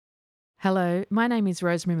Hello, my name is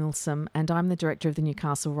Rosemary Milsom and I'm the director of the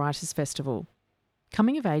Newcastle Writers' Festival.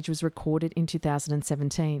 Coming of Age was recorded in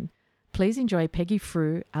 2017. Please enjoy Peggy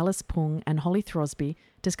Frew, Alice Pung and Holly Throsby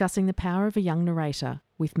discussing the power of a young narrator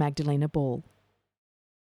with Magdalena Ball.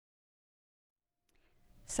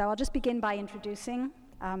 So I'll just begin by introducing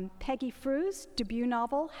Peggy Frew's debut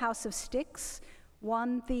novel, House of Sticks,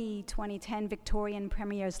 won the 2010 Victorian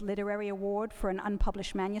Premier's Literary Award for an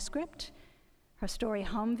unpublished manuscript. Her story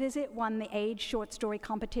Home Visit won the Age Short Story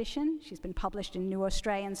Competition. She's been published in New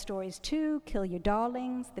Australian Stories 2, Kill Your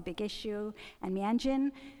Darlings, The Big Issue, and Mianjin.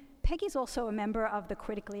 Peggy's also a member of the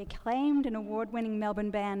critically acclaimed and award-winning Melbourne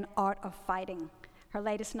band Art of Fighting. Her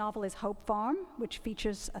latest novel is Hope Farm, which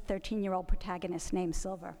features a 13-year-old protagonist named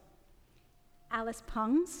Silver. Alice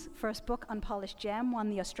Pung's first book, Unpolished Gem, won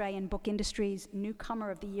the Australian book industry's Newcomer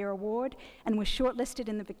of the Year award and was shortlisted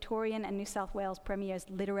in the Victorian and New South Wales Premier's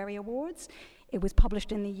Literary Awards. It was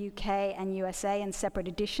published in the UK and USA in separate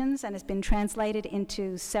editions and has been translated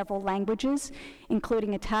into several languages,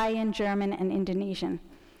 including Italian, German, and Indonesian.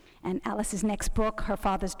 And Alice's next book, Her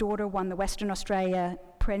Father's Daughter, won the Western Australia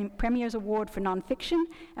Premier's Award for Nonfiction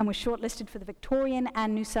and was shortlisted for the Victorian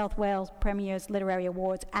and New South Wales Premier's Literary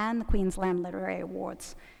Awards and the Queensland Literary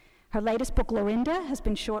Awards. Her latest book, Lorinda, has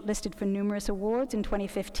been shortlisted for numerous awards in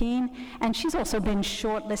 2015, and she's also been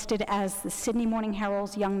shortlisted as the Sydney Morning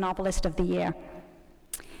Herald's Young Novelist of the Year.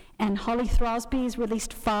 And Holly Throsby's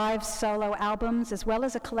released 5 solo albums, as well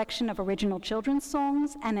as a collection of original children's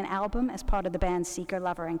songs and an album as part of the band Seeker,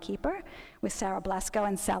 Lover, and Keeper with Sarah Blasco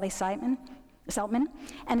and Sally Seltman,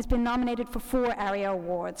 and has been nominated for 4 ARIA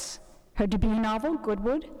Awards. Her debut novel,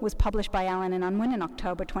 Goodwood, was published by Allen & Unwin in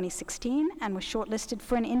October 2016 and was shortlisted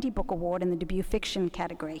for an Indie Book Award in the debut fiction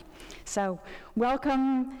category. So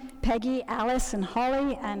welcome, Peggy, Alice, and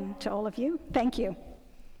Holly, and to all of you, thank you.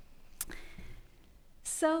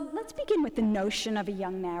 So let's begin with the notion of a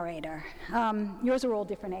young narrator. Yours are all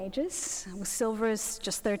different ages. Silver's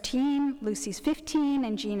just 13, Lucy's 15,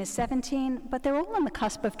 and Jean is 17, but they're all on the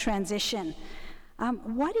cusp of transition.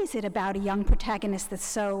 What is it about a young protagonist that's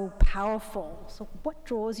so powerful? So what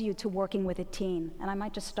draws you to working with a teen? And I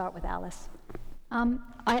might just start with Alice.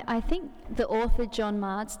 I think the author John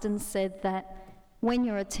Marsden said that when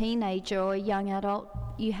you're a teenager or a young adult,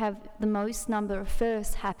 you have the most number of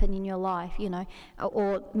firsts happen in your life,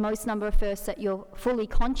 or most number of firsts that you're fully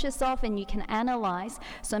conscious of and you can analyse.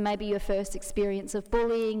 So maybe your first experience of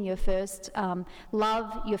bullying, your first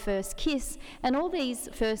love, your first kiss, and all these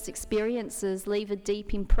first experiences leave a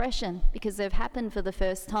deep impression because they've happened for the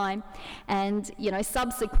first time. And,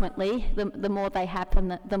 subsequently, the more they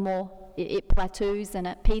happen, the more it plateaus and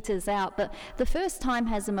it peters out. But the first time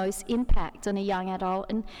has the most impact on a young adult,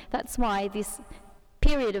 and that's why this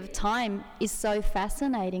period of time is so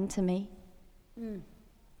fascinating to me. Yeah.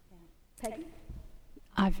 Peggy?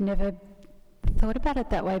 I've never thought about it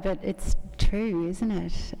that way, but it's true, isn't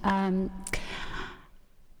it?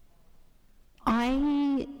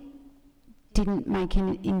 I didn't make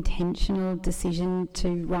an intentional decision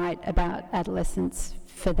to write about adolescence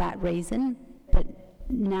for that reason, but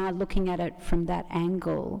now looking at it from that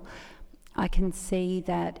angle, I can see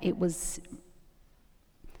that it was,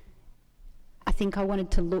 I think I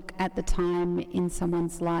wanted to look at the time in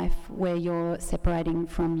someone's life where you're separating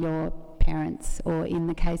from your parents, or in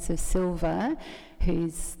the case of Silver,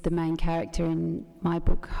 who's the main character in my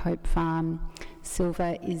book, Hope Farm,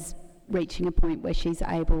 Silver is reaching a point where she's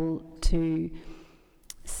able to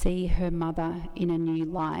see her mother in a new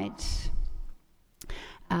light.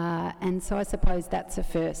 And so I suppose that's a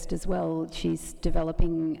first as well. She's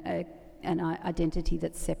developing an identity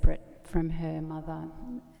that's separate from her mother.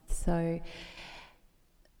 So,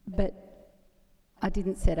 but I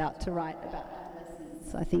didn't set out to write about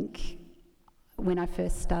adolescence. I think when I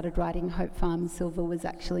first started writing Hope Farm, Silver was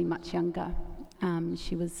actually much younger.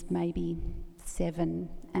 She was maybe 7,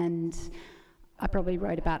 and I probably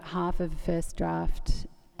wrote about half of the first draft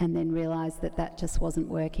and then realised that just wasn't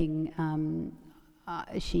working.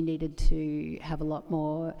 She needed to have a lot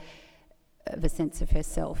more of a sense of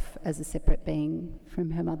herself as a separate being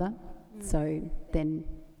from her mother. So then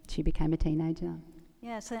she became a teenager.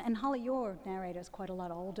 Yes, and Holly, your narrator is quite a lot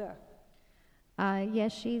older.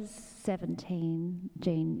 Yes, she's 17.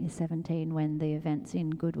 Jean is 17 when the events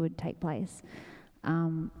in Goodwood take place.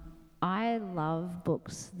 I love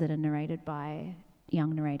books that are narrated by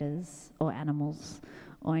young narrators or animals,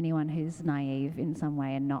 or anyone who's naive in some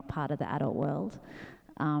way and not part of the adult world.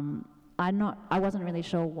 I wasn't really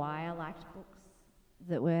sure why I liked books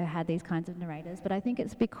that had these kinds of narrators, but I think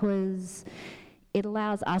it's because it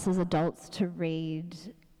allows us as adults to read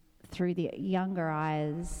through the younger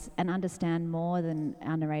eyes and understand more than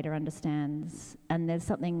our narrator understands. And there's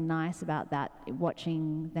something nice about that,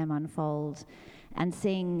 watching them unfold and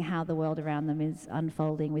seeing how the world around them is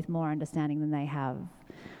unfolding with more understanding than they have.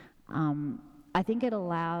 I think it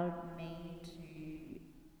allowed me to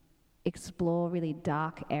explore really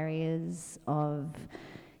dark areas of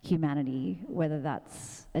humanity, whether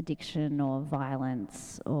that's addiction or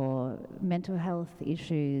violence or mental health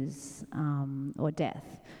issues or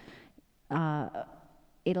death.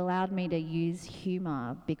 It allowed me to use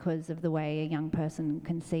humour because of the way a young person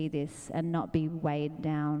can see this and not be weighed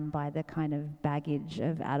down by the kind of baggage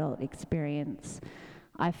of adult experience.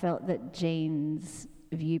 I felt that Jean's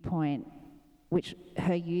viewpoint, which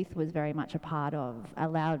her youth was very much a part of,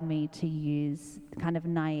 allowed me to use kind of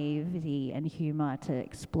naivety and humour to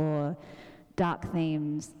explore dark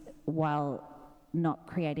themes while not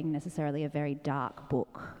creating necessarily a very dark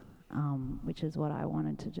book, which is what I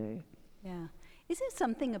wanted to do. Yeah. Is there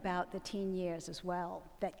something about the teen years as well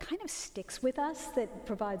that kind of sticks with us, that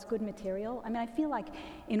provides good material? I mean, I feel like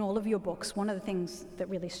in all of your books, one of the things that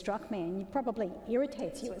really struck me, and probably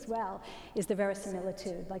irritates you as well, is the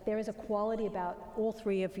verisimilitude. Like, there is a quality about all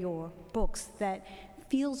three of your books that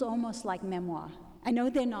feels almost like memoir. I know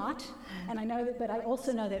they're not, and I know that, but I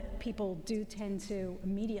also know that people do tend to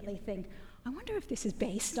immediately think, I wonder if this is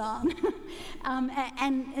based on.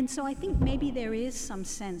 And so I think maybe there is some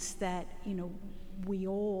sense that, you know, we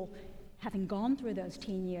all, having gone through those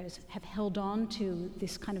teen years, have held on to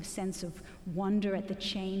this kind of sense of wonder at the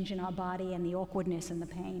change in our body and the awkwardness and the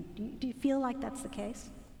pain. Do you feel like that's the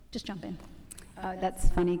case? Just jump in.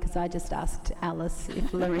 That's funny, because I just asked Alice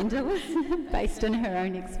if Lorinda was based on her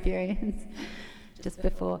own experience just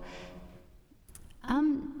before.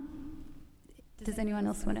 Does anyone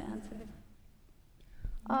else want to answer?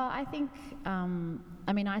 I think,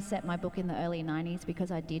 I mean, I set my book in the early 90s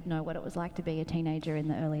because I did know what it was like to be a teenager in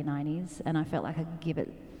the early 90s, and I felt like I could give it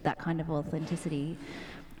that kind of authenticity.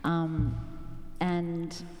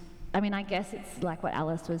 And, I mean, I guess it's like what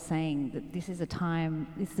Alice was saying, that this is a time,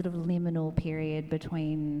 this sort of liminal period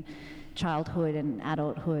between childhood and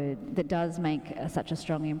adulthood that does make such a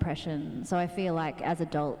strong impression. So I feel like as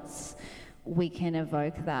adults, we can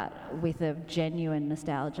evoke that with a genuine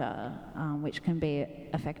nostalgia, which can be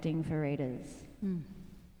affecting for readers.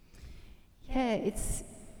 Yeah, it's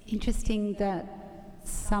interesting that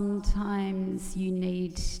sometimes you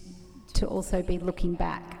need to also be looking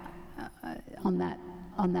back on that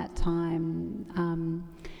time.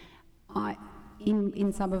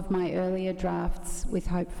 In some of my earlier drafts with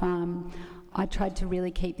Hope Farm, I tried to really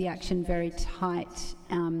keep the action very tight,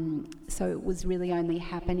 so it was really only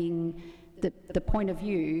happening. The point of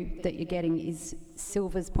view that you're getting is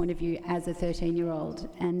Silver's point of view as a 13-year-old,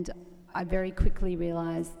 and I very quickly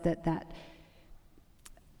realised that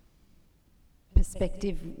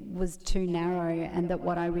perspective was too narrow, and that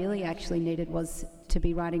what I really actually needed was to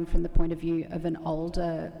be writing from the point of view of an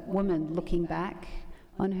older woman looking back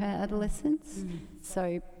on her adolescence.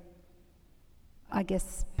 So I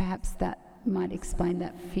guess perhaps that might explain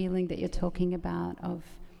that feeling that you're talking about of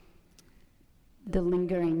the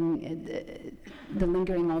lingering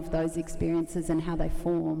of those experiences and how they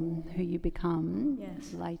form who you become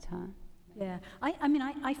later. Yeah, I mean,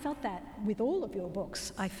 I felt that with all of your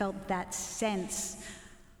books. I felt that sense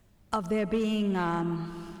of there being,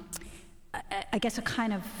 I guess, a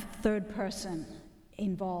kind of third person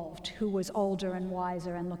involved who was older and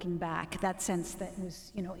wiser and looking back. That sense that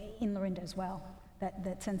was, you know, in Lorinda as well.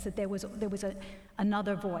 That sense that there was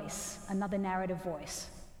another voice, another narrative voice.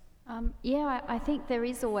 I think there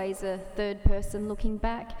is always a third person looking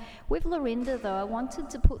back. With Lorinda, though, I wanted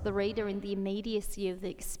to put the reader in the immediacy of the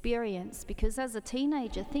experience, because as a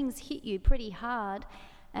teenager, things hit you pretty hard,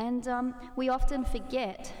 and we often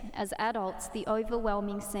forget, as adults, the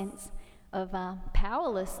overwhelming sense of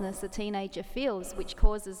powerlessness a teenager feels, which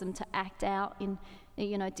causes them to act out in,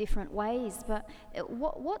 you know, different ways. But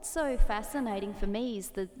what's so fascinating for me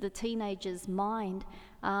is the teenager's mind.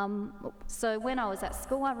 So when I was at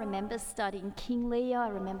school, I remember studying King Lear, I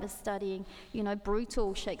remember studying, you know,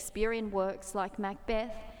 brutal Shakespearean works like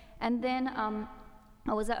Macbeth. And then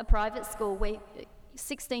I was at a private school where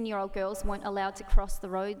 16-year-old girls weren't allowed to cross the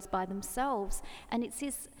roads by themselves. And it's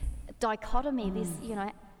this dichotomy, this, you know,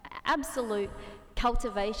 absolute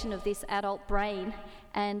cultivation of this adult brain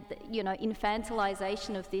and, you know,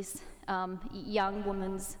 infantilization of this young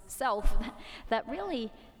woman's self that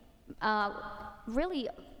really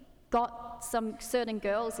got some certain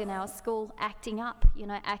girls in our school acting up, you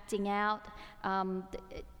know, acting out,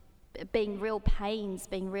 being real pains,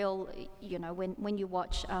 being real, you know, when you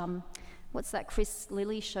watch what's that Chris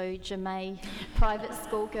Lilly show, Jemay, private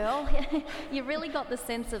school girl. You really got the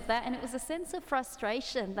sense of that, and it was a sense of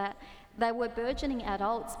frustration that they were burgeoning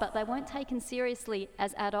adults, but they weren't taken seriously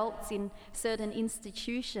as adults in certain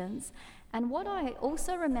institutions. And what I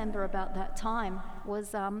also remember about that time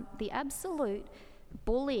was the absolute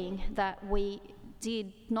bullying that we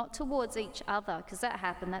did, not towards each other, because that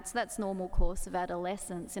happened, that's normal course of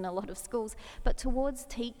adolescence in a lot of schools, but towards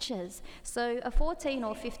teachers. So a 14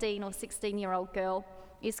 or 15 or 16-year-old girl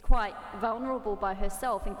is quite vulnerable by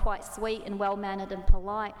herself and quite sweet and well-mannered and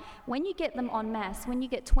polite. When you get them en masse, when you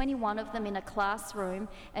get 21 of them in a classroom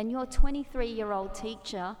and you're a 23-year-old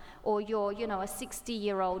teacher, or you're, a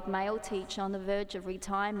 60-year-old male teacher on the verge of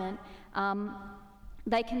retirement,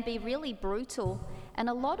 they can be really brutal. And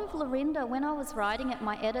a lot of Lorinda, when I was writing it,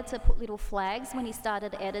 my editor put little flags when he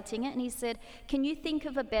started editing it, and he said, can you think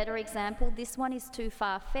of a better example? This one is too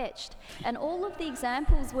far-fetched. And all of the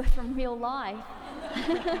examples were from real life.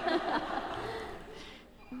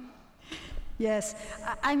 Yes,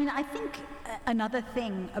 I think another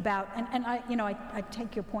thing about, and I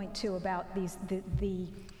take your point too about the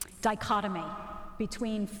dichotomy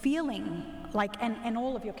between feeling like, and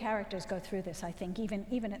all of your characters go through this, I think,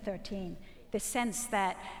 even at 13, the sense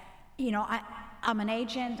that, I'm an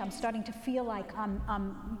agent, I'm starting to feel like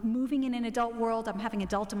I'm moving in an adult world, I'm having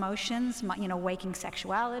adult emotions, waking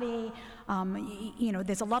sexuality,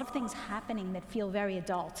 there's a lot of things happening that feel very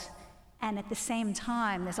adult. And at the same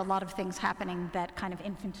time, there's a lot of things happening that kind of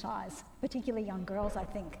infantilize, particularly young girls, I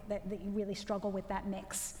think, that you really struggle with that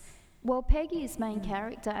mix. Well, Peggy's main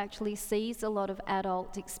character actually sees a lot of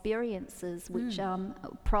adult experiences which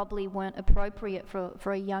probably weren't appropriate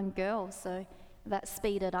for a young girl, so that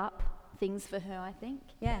speeded up things for her, I think.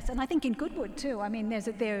 Yes, and I think in Goodwood too.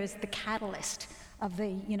 There is the catalyst of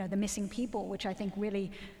the missing people, which I think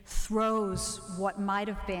really throws what might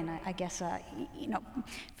have been, I guess, a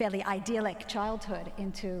fairly idyllic childhood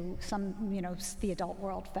into some, the adult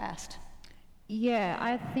world fast. Yeah,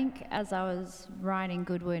 I think as I was writing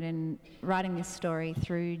Goodwood and writing this story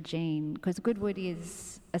through Jean, because Goodwood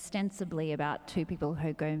is ostensibly about two people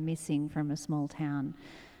who go missing from a small town.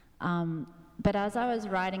 But as I was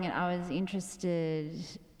writing it, I was interested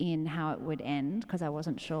in how it would end, because I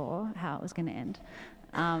wasn't sure how it was going to end.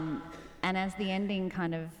 And as the ending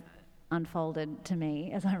kind of unfolded to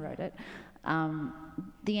me as I wrote it,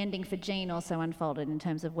 the ending for Jean also unfolded in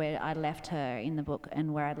terms of where I left her in the book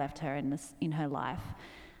and where I left her in her life.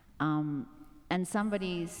 And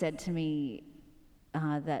somebody said to me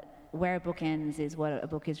that where a book ends is what a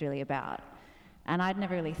book is really about. And I'd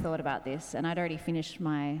never really thought about this, and I'd already finished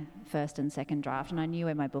my first and second draft, and I knew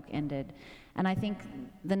where my book ended. And I think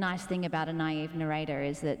the nice thing about a naive narrator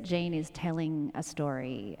is that Jean is telling a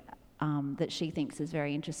story that she thinks is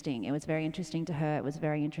very interesting. It was very interesting to her, it was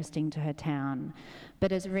very interesting to her town.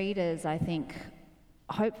 But as readers, I think,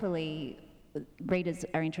 hopefully, readers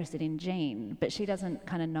are interested in Jean, but she doesn't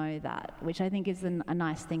kind of know that, which I think is a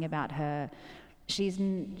nice thing about her.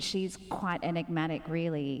 She's quite enigmatic,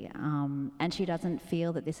 really, and she doesn't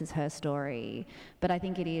feel that this is her story, but I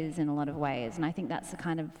think it is in a lot of ways, and I think that's the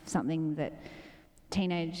kind of something that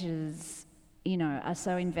teenagers, are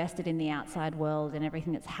so invested in the outside world and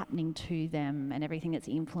everything that's happening to them and everything that's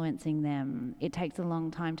influencing them. It takes a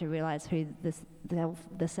long time to realise who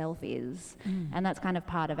the self is, and that's kind of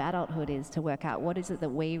part of adulthood, is to work out what is it that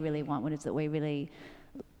we really want, what is it that we really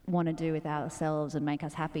want to do with ourselves and make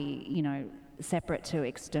us happy, separate to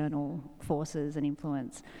external forces and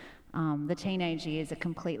influence. The teenage years are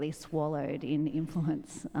completely swallowed in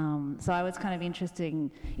influence. So I was kind of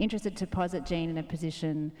interested to posit Jean in a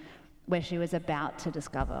position where she was about to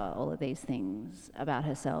discover all of these things about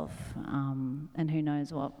herself, and who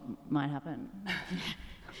knows what might happen.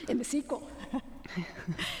 In the sequel.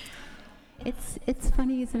 It's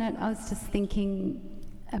funny, isn't it? I was just thinking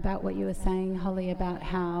about what you were saying, Holly, about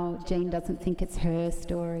how Jean doesn't think it's her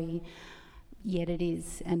story, yet it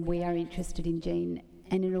is, and we are interested in Jean.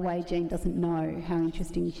 And in a way, Jean doesn't know how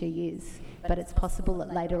interesting she is. But it's possible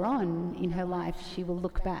that later on in her life, she will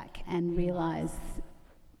look back and realise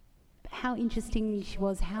how interesting she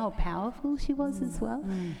was, how powerful she was as well,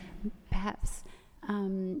 perhaps,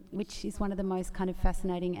 which is one of the most kind of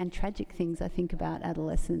fascinating and tragic things I think about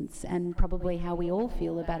adolescence, and probably how we all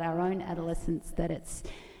feel about our own adolescence, that it's,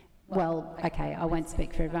 well, okay, I won't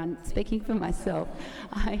speak for everyone. Speaking for myself,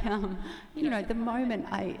 the moment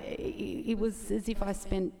it was as if I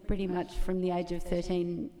spent pretty much from the age of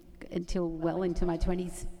 13 until well into my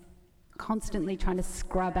 20s constantly trying to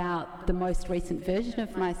scrub out the most recent version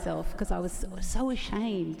of myself, because I was so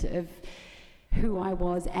ashamed of who I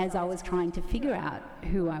was as I was trying to figure out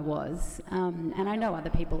who I was. And I know other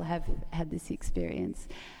people have had this experience.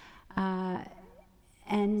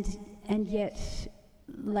 And yet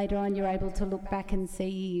later on you're able to look back and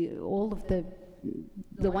see all of the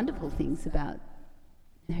wonderful things about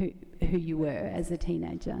who you were as a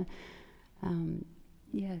teenager.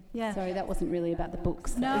 Yeah. Sorry, that wasn't really about the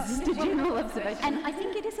books. No, that was just a general observation. And I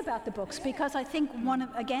think it is about the books, because I think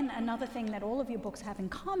another thing that all of your books have in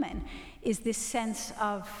common is this sense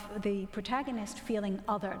of the protagonist feeling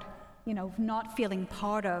othered, not feeling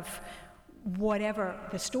part of whatever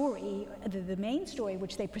the story, the main story,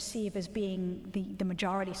 which they perceive as being the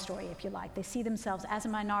majority story, if you like. They see themselves as a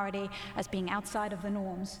minority, as being outside of the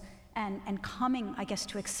norms. And coming, I guess,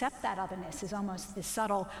 to accept that otherness is almost this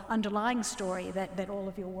subtle underlying story that all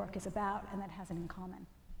of your work is about and that has it in common.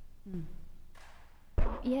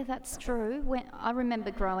 Yeah, that's true. I remember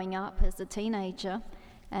growing up as a teenager,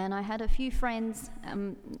 and I had a few friends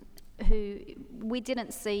who we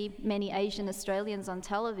didn't see many Asian Australians on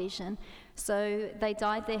television, so they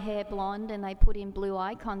dyed their hair blonde and they put in blue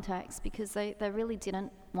eye contacts because they really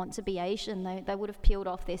didn't want to be Asian. They would have peeled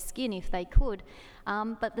off their skin if they could.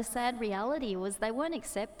 But the sad reality was they weren't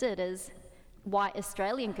accepted as white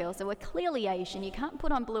Australian girls. They were clearly Asian. You can't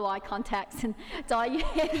put on blue eye contacts and dye your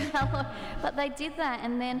hair yellow. But they did that,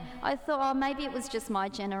 and then I thought, maybe it was just my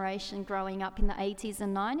generation growing up in the 80s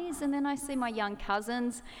and 90s, and then I see my young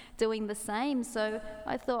cousins doing the same. So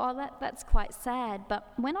I thought, that's quite sad. But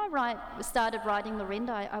when I started writing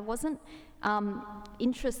Lorinda, I wasn't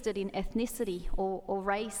interested in ethnicity or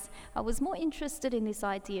race. I was more interested in this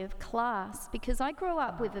idea of class, because I grew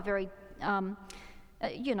up with a very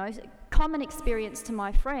common experience to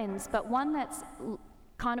my friends, but one that's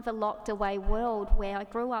kind of a locked away world, where I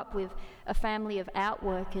grew up with a family of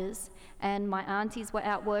outworkers, and my aunties were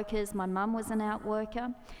outworkers, my mum was an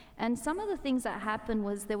outworker, and some of the things that happened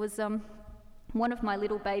was there was one of my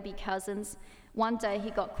little baby cousins. One day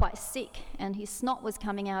he got quite sick and his snot was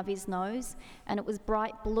coming out of his nose and it was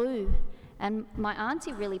bright blue. And my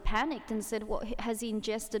auntie really panicked and said, has he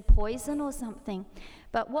ingested poison or something?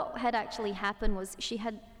 But what had actually happened was she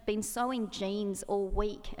had been sewing jeans all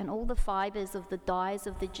week, and all the fibres of the dyes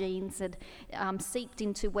of the jeans had seeped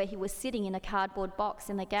into where he was sitting in a cardboard box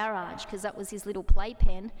in the garage, because that was his little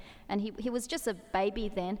playpen, and he was just a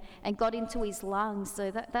baby then, and got into his lungs, so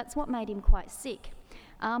that's what made him quite sick.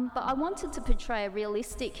 But I wanted to portray a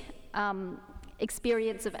realistic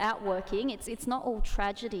experience of outworking. It's not all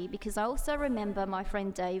tragedy, because I also remember my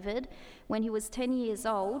friend David, when he was 10 years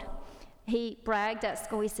old, he bragged at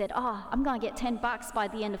school. He said, I'm going to get $10 by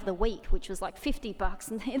the end of the week, which was like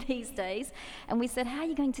 $50 these days. And we said, how are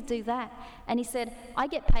you going to do that? And he said, I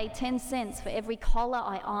get paid 10 cents for every collar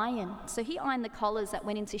I iron. So he ironed the collars that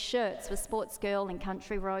went into shirts for Sports Girl and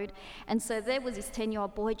Country Road. And so there was this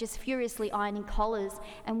 10-year-old boy just furiously ironing collars.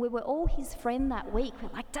 And we were all his friend that week. We're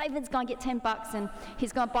like, David's going to get $10 and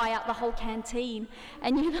he's going to buy out the whole canteen.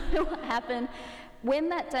 And you know what happened? When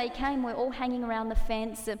that day came, we're all hanging around the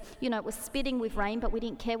fence. It was spitting with rain, but we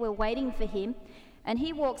didn't care. We're waiting for him. And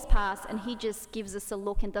he walks past and he just gives us a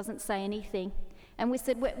look and doesn't say anything. And we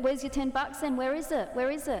said, where's your $10 then? Where is it?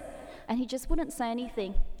 Where is it? And he just wouldn't say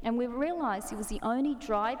anything. And we realised he was the only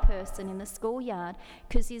dry person in the schoolyard,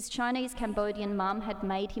 because his Chinese Cambodian mum had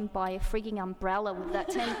made him buy a frigging umbrella with that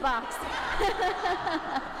 $10.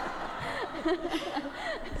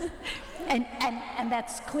 And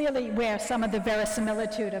that's clearly where some of the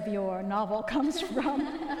verisimilitude of your novel comes from.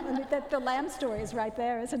 The lamb story is right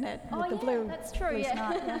there, isn't it? With the blue. That's true. Blue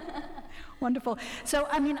snot, yeah. Wonderful. So,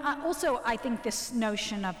 I think this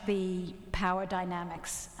notion of the power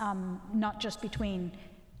dynamics, not just between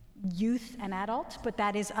youth and adult, but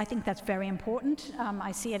I think that's very important.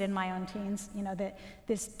 I see it in my own teens,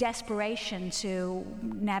 this desperation to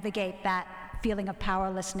navigate that feeling of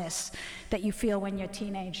powerlessness that you feel when you're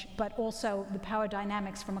teenage, but also the power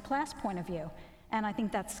dynamics from a class point of view. And I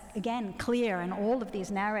think that's, again, clear in all of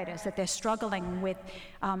these narrators, that they're struggling with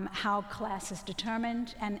how class is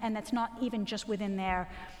determined, and that's not even just within their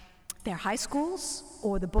high schools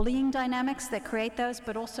or the bullying dynamics that create those,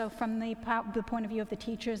 but also from the point of view of the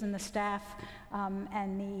teachers and the staff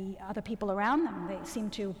and the other people around them. They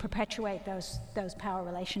seem to perpetuate those power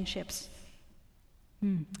relationships.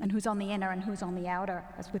 And who's on the inner and who's on the outer,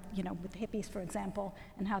 as with hippies, for example,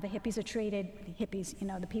 and how the hippies are treated. The hippies,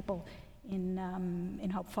 the people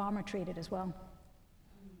in Hope Farm are treated as well.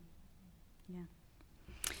 Yeah.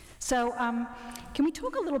 So, can we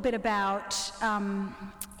talk a little bit about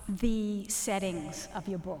the settings of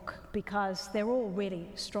your book, because they're all really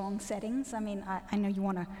strong settings. I know you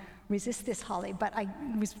want to resist this, Holly, but I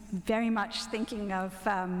was very much thinking of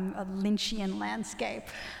a Lynchian landscape.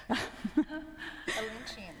 A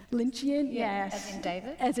Lynchian? Lynchian, Yeah, yes. as in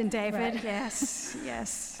David? As in David, Right.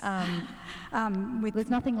 yes. There's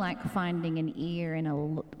nothing like finding an ear in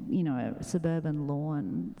a suburban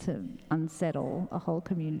lawn to unsettle a whole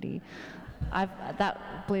community.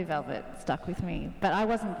 That Blue Velvet stuck with me, but I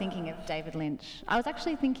wasn't thinking of David Lynch. I was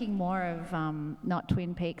actually thinking more of not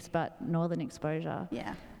Twin Peaks, but Northern Exposure,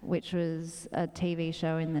 which was a TV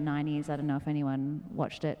show in the 90s. I don't know if anyone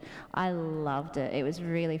watched it. I loved it. It was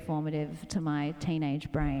really formative to my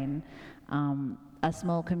teenage brain. A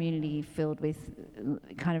small community filled with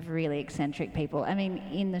kind of really eccentric people. I mean,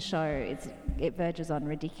 in the show, it verges on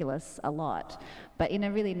ridiculous a lot, but in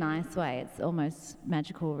a really nice way. It's almost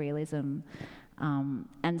magical realism.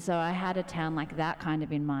 And so I had a town like that kind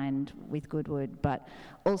of in mind with Goodwood, but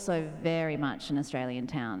also very much an Australian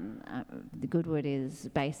town. The Goodwood is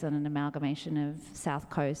based on an amalgamation of South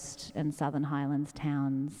Coast and Southern Highlands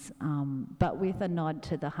towns, but with a nod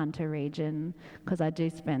to the Hunter region, because I do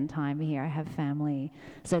spend time here. I have family.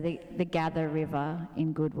 So the Gather River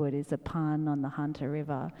in Goodwood is a pun on the Hunter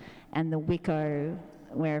River, and the Wicko,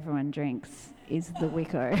 where everyone drinks, is the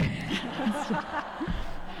Wicko.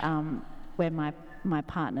 Where my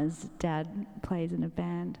partner's dad plays in a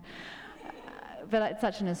band. But it's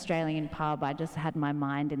such an Australian pub. I just had my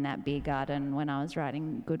mind in that beer garden when I was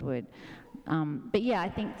writing Goodwood. But yeah, I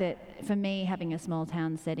think that for me, having a small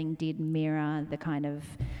town setting did mirror the kind of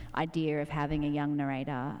idea of having a young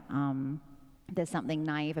narrator. There's something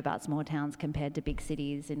naive about small towns compared to big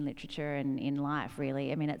cities in literature and in life,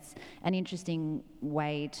 really. I mean, it's an interesting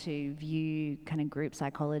way to view kind of group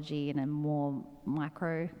psychology in a more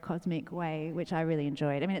microcosmic way, which I really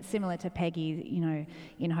enjoyed. I mean, it's similar to Peggy,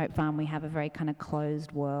 in Hope Farm we have a very kind of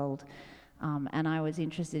closed world, and I was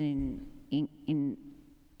interested in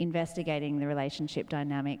investigating the relationship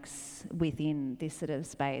dynamics within this sort of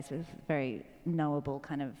space with very knowable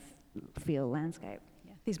kind of feel landscape.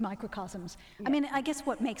 These microcosms. Yeah. I mean, I guess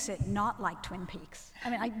what makes it not like Twin Peaks,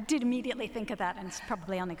 I mean, I did immediately think of that, and it's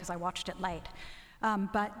probably only because I watched it late,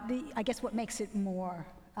 but I guess what makes it more,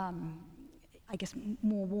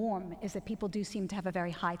 more warm is that people do seem to have a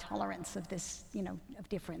very high tolerance of this, of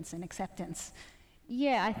difference and acceptance.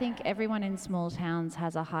 Yeah, I think everyone in small towns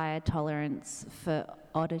has a higher tolerance for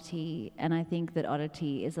oddity, and I think that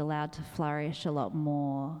oddity is allowed to flourish a lot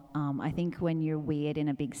more. I think when you're weird in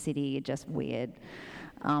a big city, you're just weird.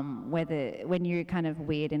 When you're kind of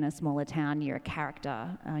weird in a smaller town, you're a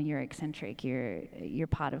character, you're eccentric, you're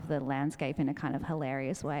part of the landscape in a kind of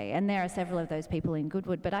hilarious way. And there are several of those people in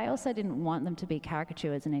Goodwood, but I also didn't want them to be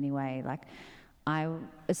caricatures in any way. Like,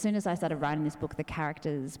 as soon as I started writing this book, the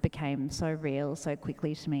characters became so real so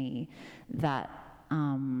quickly to me that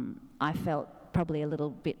I felt probably a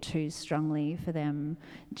little bit too strongly for them.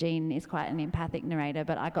 Jean is quite an empathic narrator,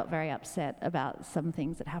 but I got very upset about some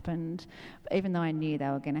things that happened. Even though I knew they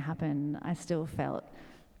were going to happen, I still felt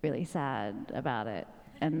really sad about it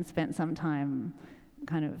and spent some time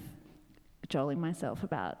kind of cajoling myself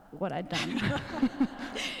about what I'd done.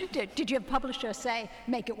 Did your publisher say,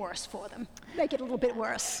 make it worse for them? Make it a little bit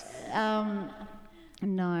worse?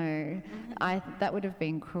 No, that would have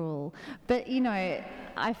been cruel. But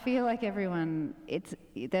I feel like everyone.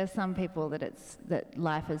 There's some people that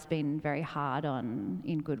life has been very hard on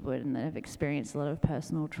in Goodwood, and that have experienced a lot of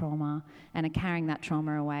personal trauma and are carrying that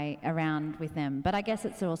trauma around with them. But I guess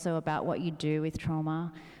it's also about what you do with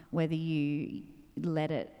trauma, whether you let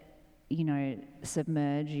it,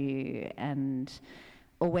 submerge you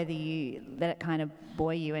or whether you let it kind of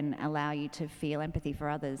buoy you and allow you to feel empathy for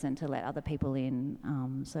others and to let other people in.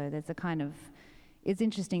 So there's it's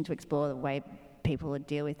interesting to explore the way people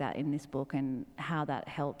deal with that in this book and how that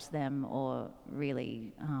helps them or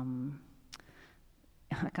really,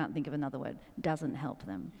 I can't think of another word, doesn't help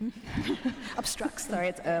them. Obstructs them. Sorry,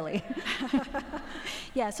 it's early.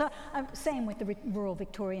 Yeah, so same with the rural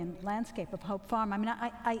Victorian landscape of Hope Farm. I mean,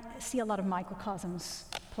 I see a lot of microcosms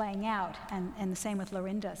playing out, and the same with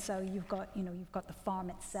Lorinda. So you've got the farm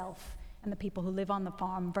itself and the people who live on the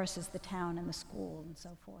farm versus the town and the school and so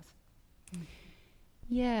forth.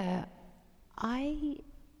 Yeah,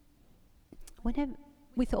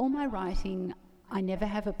 with all my writing, I never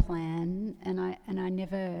have a plan, and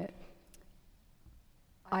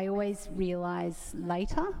I always realise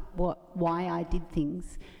later why I did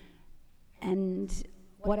things. And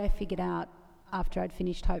what I figured out after I'd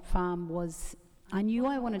finished Hope Farm was I knew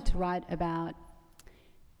I wanted to write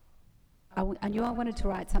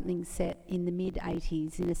something set in the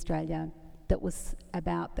mid-'80s in Australia that was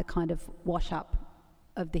about the kind of wash-up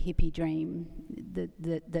of the hippie dream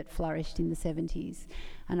that flourished in the 70s.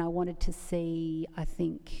 And I wanted to see, I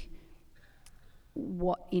think,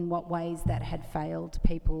 in what ways that had failed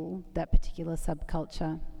people, that particular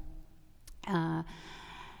subculture. And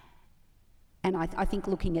I think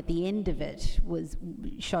looking at the end of it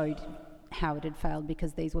showed how it had failed,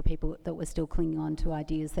 because these were people that were still clinging on to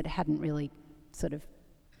ideas that hadn't really sort of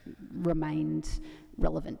remained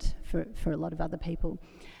relevant for a lot of other people.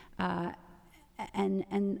 But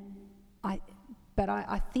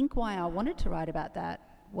I think why I wanted to write about that,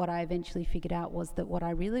 what I eventually figured out was that what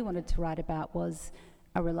I really wanted to write about was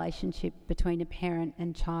a relationship between a parent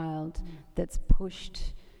and child that's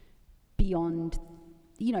pushed beyond,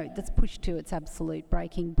 that's pushed to its absolute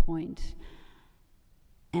breaking point.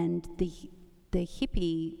 And the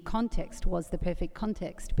hippie context was the perfect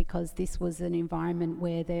context, because this was an environment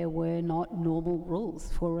where there were not normal rules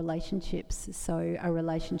for relationships. So a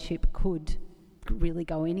relationship could really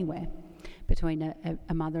go anywhere between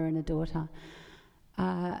a mother and a daughter.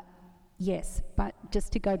 Yes, but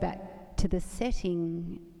just to go back to the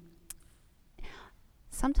setting,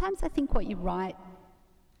 sometimes I think what you write,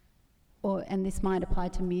 and this might apply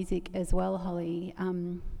to music as well, Holly,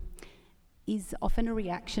 is often a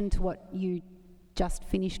reaction to what you just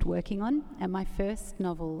finished working on. And my first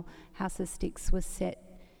novel, House of Sticks, was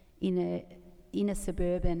set in a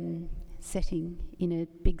suburban setting in a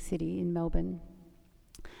big city in Melbourne.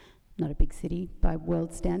 Not a big city by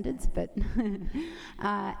world standards, but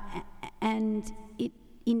and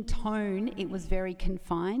in tone it was very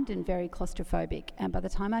confined and very claustrophobic. And by the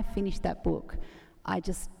time I finished that book, I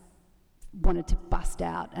just wanted to bust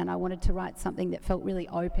out, and I wanted to write something that felt really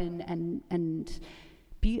open and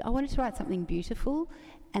I wanted to write something beautiful.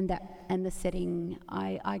 And the setting,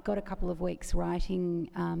 I got a couple of weeks writing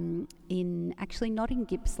not in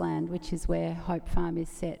Gippsland, which is where Hope Farm is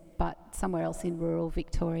set, but somewhere else in rural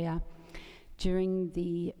Victoria, during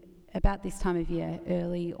about this time of year,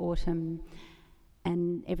 early autumn,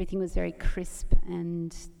 and everything was very crisp,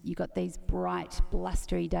 and you got these bright,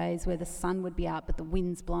 blustery days where the sun would be out but the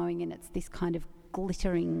wind's blowing, and it's this kind of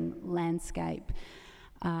glittering landscape.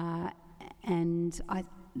 And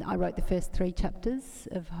I wrote the first 3 chapters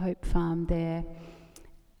of Hope Farm there,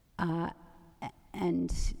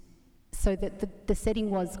 and so that the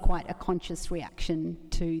setting was quite a conscious reaction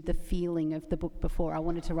to the feeling of the book before. I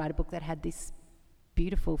wanted to write a book that had this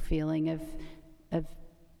beautiful feeling of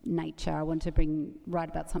nature. I wanted to write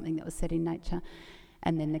about something that was set in nature,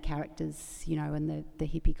 and then the characters, and the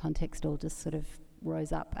hippie context all just sort of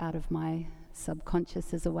rose up out of my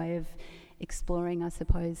subconscious as a way of exploring, I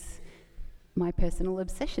suppose, my personal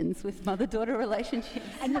obsessions with mother-daughter relationships.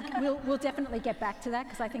 And look, we'll definitely get back to that,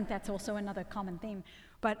 because I think that's also another common theme.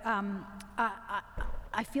 But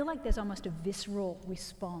I feel like there's almost a visceral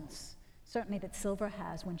response, certainly that Silver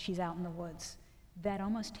has when she's out in the woods, that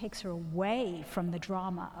almost takes her away from the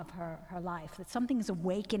drama of her life, that something is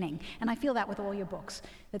awakening. And I feel that with all your books,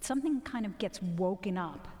 that something kind of gets woken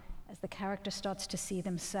up as the character starts to see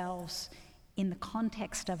themselves in the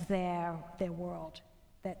context of their world.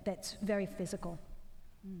 That's very physical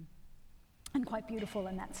and quite beautiful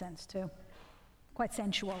in that sense too. Quite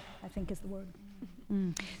sensual, I think is the word.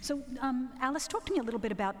 So Alice, talk to me a little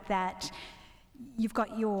bit about that. You've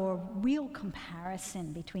got your real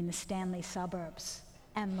comparison between the Stanley suburbs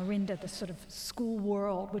and Lorinda, the sort of school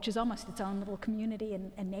world, which is almost its own little community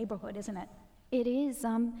and neighbourhood, isn't it? It is.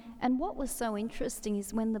 And what was so interesting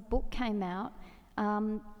is when the book came out,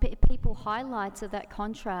 people highlighted that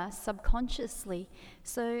contrast subconsciously.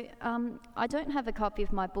 So I don't have a copy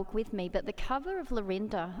of my book with me, but the cover of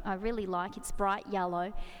Lorinda I really like. It's bright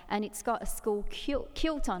yellow, and it's got a school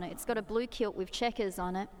kilt on it. It's got a blue kilt with checkers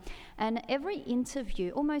on it. And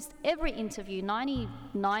almost every interview,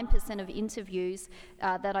 99% of interviews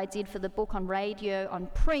that I did for the book, on radio, on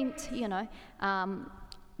print,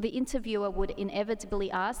 the interviewer would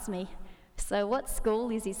inevitably ask me, so what school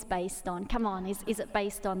is this based on? Come on, is it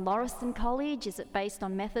based on Lauriston College? Is it based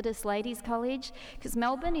on Methodist Ladies College? Because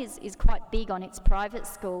Melbourne is quite big on its private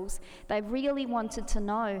schools. They really wanted to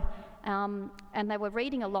know, and they were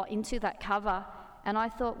reading a lot into that cover. And I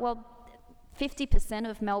thought, well, 50%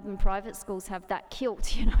 of Melbourne private schools have that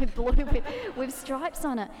kilt, blue with stripes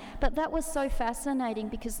on it. But that was so fascinating,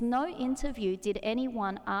 because no interview did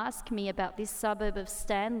anyone ask me about this suburb of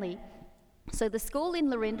Stanley So the school in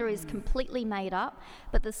Lorinda is completely made up,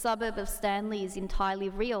 but the suburb of Stanley is entirely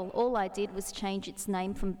real. All I did was change its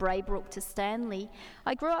name from Braybrook to Stanley.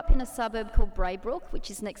 I grew up in a suburb called Braybrook,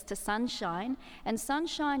 which is next to Sunshine, and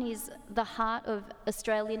Sunshine is the heart of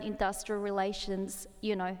Australian industrial relations,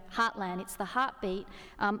 heartland. It's the heartbeat.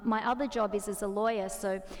 My other job is as a lawyer,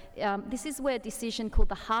 so this is where a decision called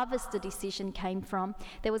the Harvester decision came from.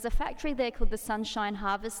 There was a factory there called the Sunshine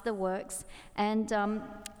Harvester Works, and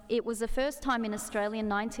it was the first time in Australia in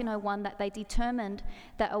 1901 that they determined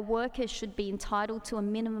that a worker should be entitled to a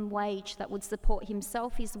minimum wage that would support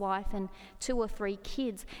himself, his wife, and 2 or 3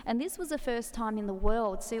 kids. And this was the first time in the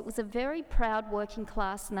world. So it was a very proud working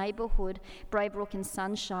class neighbourhood, Braybrook and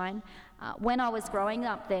Sunshine. When I was growing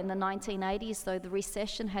up there in the 1980s, though, the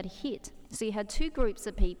recession had hit. So you had 2 groups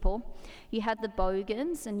of people. You had the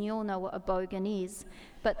bogans, and you all know what a bogan is.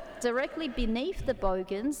 But directly beneath the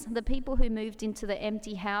bogans, the people who moved into the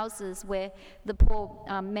empty houses where the poor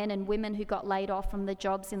men and women who got laid off from the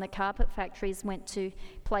jobs in the carpet factories went to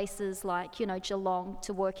places like, Geelong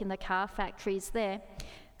to work in the car factories there.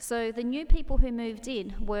 So the new people who moved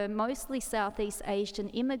in were mostly Southeast Asian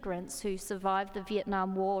immigrants who survived the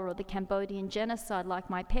Vietnam War or the Cambodian genocide like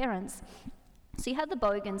my parents. So you had the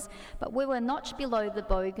bogans, but we were a notch below the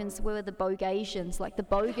bogans. We were the Bogasians, like the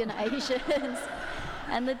Bogan Asians.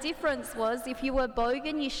 And the difference was, if you were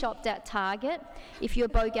Bogan, you shopped at Target. If you were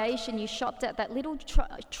Bogasian, you shopped at that little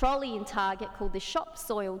trolley in Target called the shop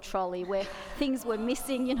soil trolley, where things were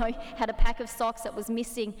missing. Had a pack of socks that was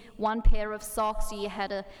missing 1 pair of socks. You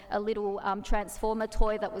had a little transformer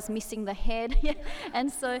toy that was missing the head.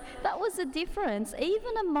 And so that was the difference,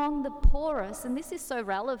 even among the poorest. And this is so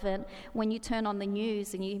relevant when you turn on the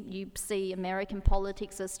news and you see American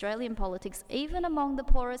politics, Australian politics. Even among the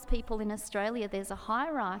poorest people in Australia, there's a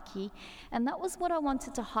hierarchy, and that was what I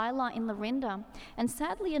wanted to highlight in Lorinda. And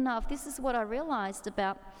sadly enough, this is what I realised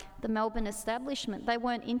about the Melbourne establishment. They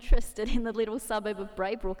weren't interested in the little suburb of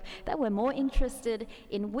Braybrook. They were more interested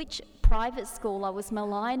in which private school I was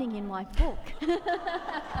maligning in my book.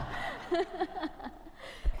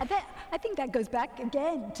 I think that goes back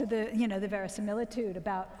again to the verisimilitude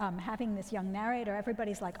about having this young narrator.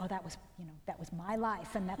 Everybody's like, oh, that was my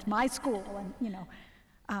life, and that's my school, and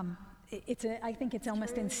I think it's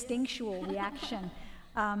almost instinctual reaction.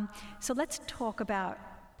 So let's talk about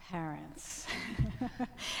parents.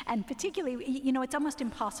 And particularly, it's almost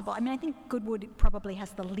impossible. I think Goodwood probably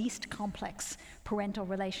has the least complex parental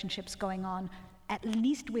relationships going on, at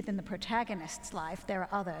least within the protagonist's life. There are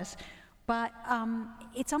others. But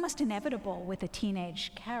it's almost inevitable with a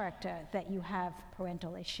teenage character that you have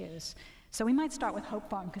parental issues. So we might start with Hope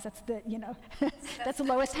Farm, because that's the, that's the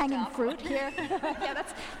lowest hanging fruit here. Yeah,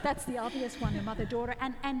 that's the obvious one, the mother-daughter.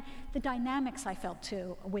 And the dynamics I felt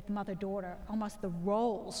too with mother-daughter, almost the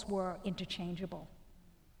roles were interchangeable.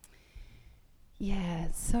 Yeah,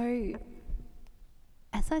 so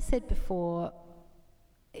as I said before,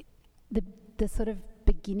 the sort of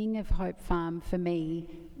beginning of Hope Farm for me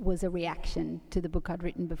was a reaction to the book I'd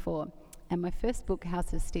written before. And my first book,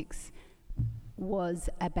 House of Sticks, was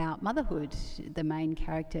about motherhood. The main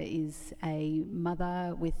character is a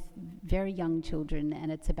mother with very young children,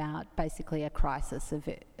 and it's about basically a crisis of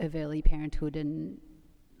early parenthood and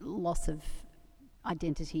loss of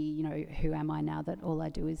identity. Who am I now that all I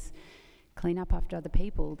do is clean up after other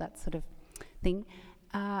people, that sort of thing.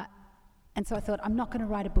 And so I thought, I'm not going to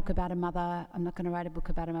write a book about a mother.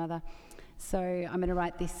 So I'm going to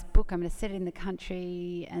write this book. I'm going to set it in the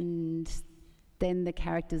country, and then the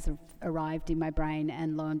characters arrived in my brain,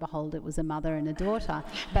 and lo and behold, it was a mother and a daughter.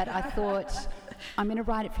 But I thought, I'm going to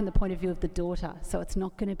write it from the point of view of the daughter, so it's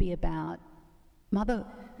not going to be about mother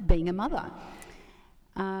being a mother.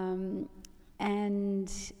 And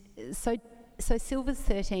so Silver's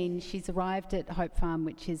 13. She's arrived at Hope Farm,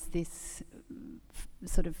 which is this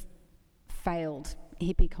sort of failed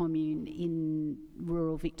hippie commune in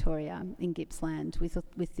rural Victoria, in Gippsland,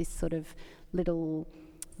 with this sort of little,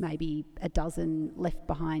 maybe a dozen left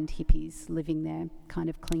behind hippies living there, kind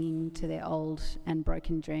of clinging to their old and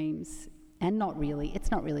broken dreams. And it's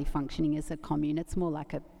not really functioning as a commune. It's more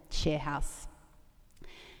like a share house,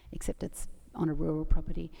 except it's on a rural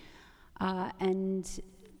property. And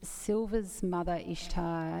Silver's mother,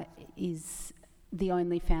 Ishtar, is the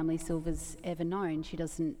only family Silver's ever known.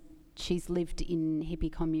 She's lived in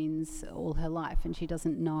hippie communes all her life, and she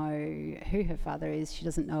doesn't know who her father is. She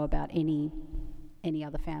doesn't know about any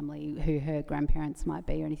other family, who her grandparents might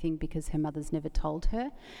be or anything, because her mother's never told her,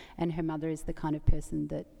 and her mother is the kind of person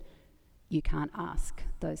that you can't ask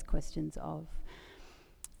those questions of.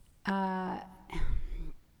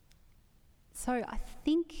 So I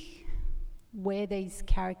think why these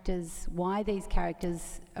characters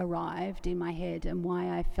arrived in my head and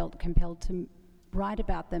why I felt compelled to write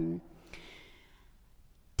about them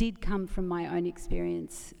did come from my own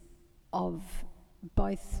experience of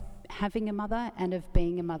both having a mother and of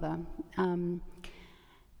being a mother.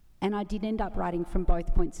 And I did end up writing from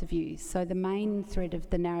both points of view. So the main thread of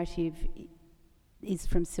the narrative is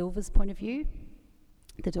from Silver's point of view,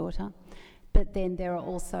 the daughter, but then there are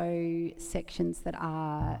also sections that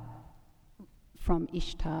are from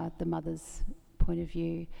Ishtar, the mother's point of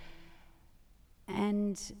view.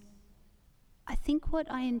 And I think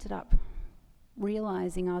what I ended up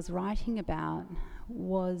realising I was writing about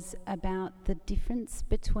was about the difference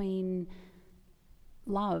between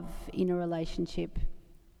love in a relationship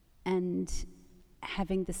and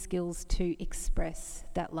having the skills to express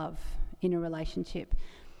that love in a relationship.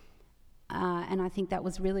 And I think that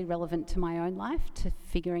was really relevant to my own life, to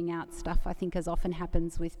figuring out stuff, I think, as often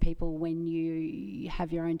happens with people when you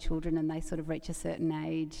have your own children and they sort of reach a certain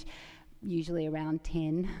age, usually around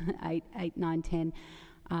 10, 8, 9, 10,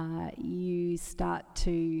 you start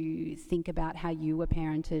to think about how you were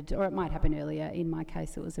parented, or it might happen earlier. In my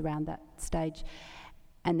case, it was around that stage.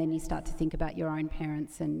 And then you start to think about your own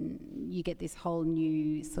parents and you get this whole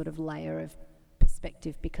new sort of layer of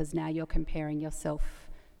perspective, because now you're comparing yourself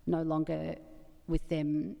no longer with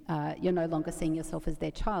them, you're no longer seeing yourself as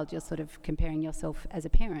their child, you're sort of comparing yourself as a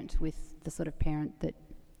parent with the sort of parent that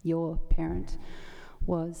your parent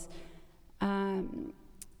was. I've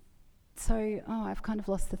kind of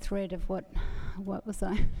lost the thread of what was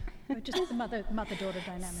I? Just the mother-daughter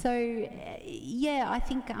dynamic. So, I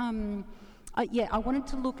think, I wanted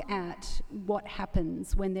to look at what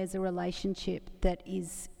happens when there's a relationship that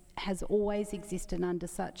has always existed under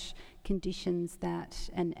such conditions that,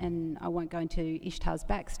 and I won't go into Ishtar's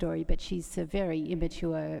backstory, but she's a very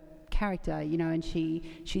immature character, and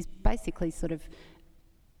she's basically sort of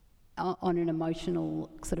on an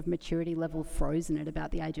emotional sort of maturity level frozen at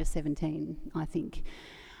about the age of 17, I think.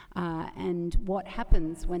 And what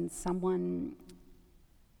happens when someone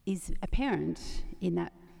is a parent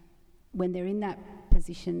when they're in that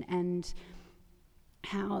position, and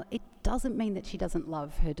how it doesn't mean that she doesn't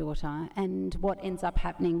love her daughter, and what ends up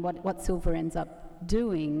happening, what Silver ends up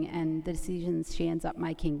doing, and the decisions she ends up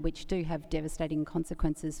making, which do have devastating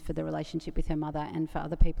consequences for the relationship with her mother and for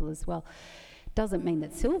other people as well, doesn't mean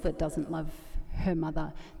that Silver doesn't love her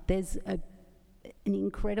mother. There's an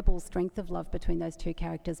incredible strength of love between those two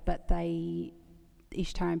characters, but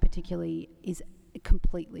Ishtar in particular is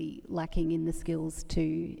completely lacking in the skills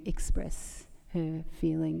to express her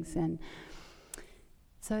feelings. And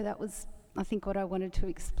so that was, I think, what I wanted to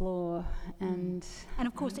explore. And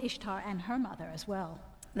of course Ishtar and her mother as well.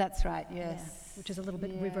 That's right, yes. Yeah, which is a little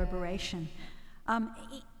bit reverberation.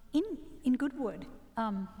 In Goodwood,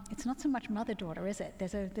 it's not so much mother-daughter, is it?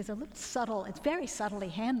 There's a little subtle, it's very subtly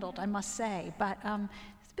handled, I must say, but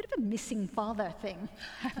it's a bit of a missing father thing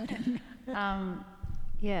happening.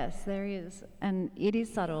 Yes, there is. And it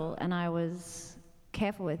is subtle, and I was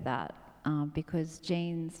careful with that because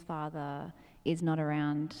Jean's father is not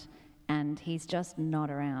around, and he's just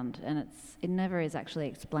not around, and it never is actually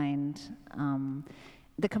explained.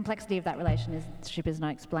 The complexity of that relationship is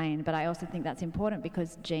not explained, but I also think that's important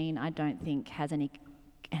because Jean, I don't think, has any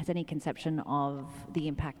conception of the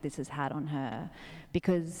impact this has had on her,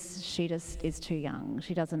 because she just is too young.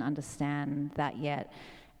 She doesn't understand that yet.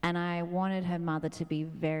 And I wanted her mother to be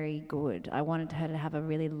very good. I wanted her to have a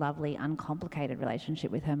really lovely, uncomplicated relationship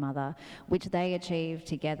with her mother, which they achieved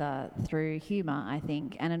together through humour, I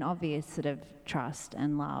think, and an obvious sort of trust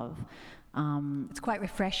and love. It's quite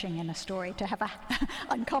refreshing in a story to have an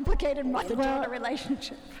uncomplicated mother-daughter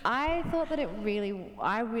relationship. I thought that I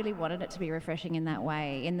really wanted it to be refreshing in that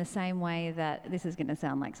way, in the same way that, this is going to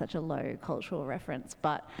sound like such a low cultural reference,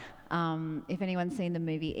 but if anyone's seen the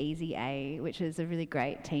movie Easy A, which is a really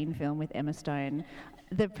great teen film with Emma Stone,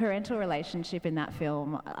 the parental relationship in that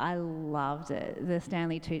film, I loved it. The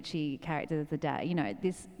Stanley Tucci character, the dad,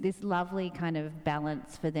 this lovely kind of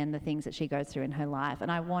balance for then the things that she goes through in her life.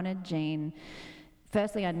 And I wanted Jean,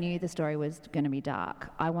 firstly, I knew the story was going to be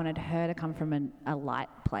dark. I wanted her to come from a light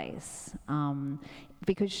place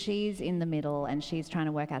because she's in the middle and she's trying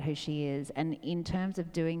to work out who she is. And in terms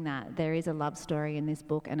of doing that, there is a love story in this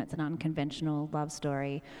book, and it's an unconventional love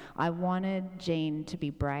story. I wanted Jean to be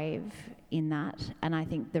brave in that, and I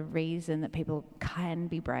think the reason that people can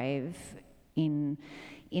be brave in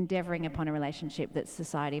endeavouring upon a relationship that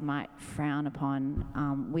society might frown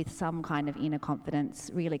upon with some kind of inner confidence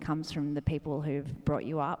really comes from the people who've brought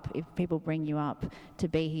you up. If people bring you up to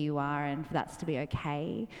be who you are and for that's to be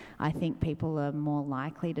okay, I think people are more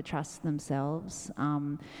likely to trust themselves.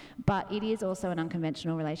 But it is also an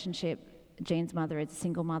unconventional relationship. Jean's mother is a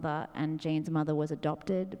single mother, and Jean's mother was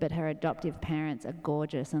adopted, but her adoptive parents are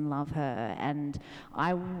gorgeous and love her. And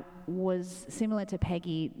I was similar to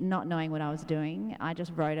Peggy, not knowing what I was doing. I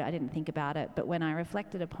just wrote it, I didn't think about it. But when I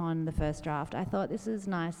reflected upon the first draft, I thought this is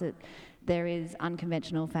nice that there is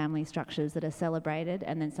unconventional family structures that are celebrated,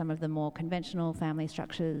 and then some of the more conventional family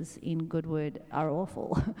structures in Goodwood are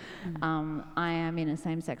awful. I am in a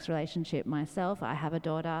same-sex relationship myself. I have a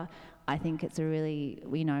daughter. I think it's a really,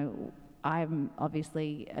 I'm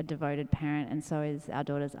obviously a devoted parent, and so is our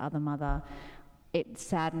daughter's other mother. It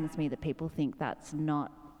saddens me that people think that's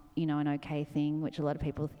not, an okay thing, which a lot of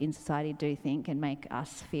people in society do think and make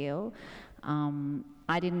us feel.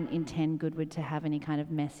 I didn't intend Goodwood to have any kind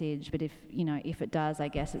of message, but if it does, I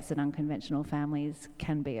guess it's that unconventional families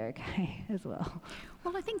can be okay as well.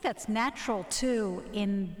 Well, I think that's natural too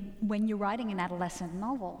when you're writing an adolescent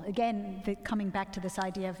novel. Again, coming back to this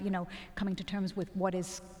idea of, coming to terms with what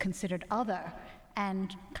is considered other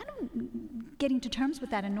and kind of getting to terms with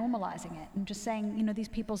that and normalizing it and just saying, these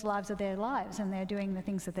people's lives are their lives and they're doing the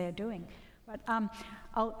things that they're doing. But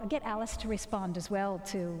I'll get Alice to respond as well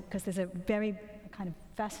too, because there's a very kind of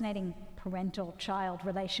fascinating parental-child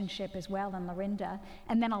relationship as well in Lorinda,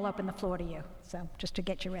 and then I'll open the floor to you, so just to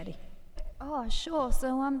get you ready. Oh, sure.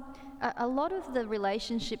 So a lot of the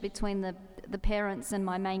relationship between the parents and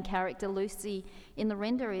my main character, Lucy, in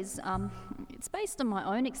Lorinda is, it's based on my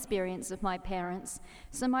own experience of my parents.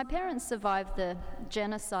 So my parents survived the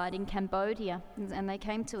genocide in Cambodia, and they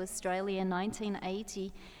came to Australia in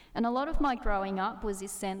 1980. And a lot of my growing up was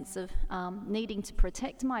this sense of needing to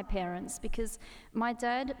protect my parents, because my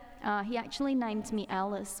dad, he actually named me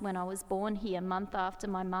Alice when I was born here, a month after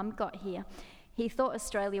my mum got here. He thought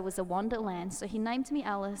Australia was a wonderland, so he named me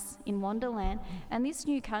Alice in Wonderland. And this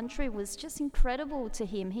new country was just incredible to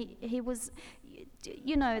him. He was,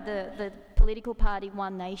 the political party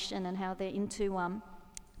One Nation and how they're into,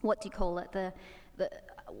 what do you call it?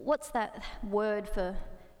 What's that word for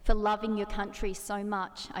loving your country so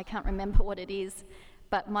much? I can't remember what it is,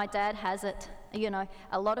 but my dad has it.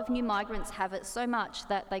 A lot of new migrants have it so much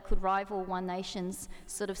that they could rival One Nation's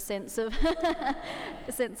sort of sense of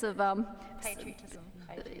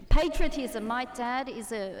patriotism. My dad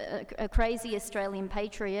is a crazy Australian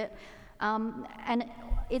patriot, and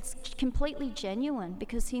it's completely genuine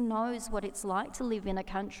because he knows what it's like to live in a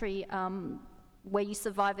country where you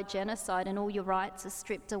survive a genocide and all your rights are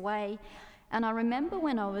stripped away. And I remember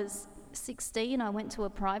when I was 16, I went to a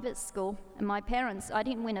private school, and my parents, I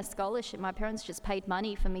didn't win a scholarship. My parents just paid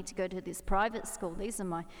money for me to go to this private school. These are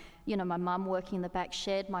my mum working in the back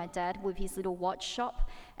shed, my dad with his little watch shop.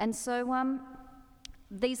 And so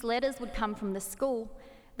these letters would come from the school.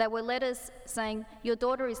 There were letters saying, your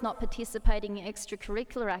daughter is not participating in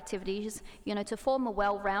extracurricular activities. To form a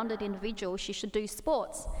well-rounded individual, she should do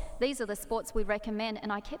sports. These are the sports we recommend.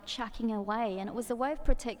 And I kept chucking away. And it was a way of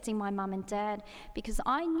protecting my mum and dad, because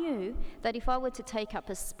I knew that if I were to take up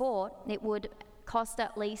a sport, it would cost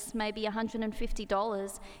at least maybe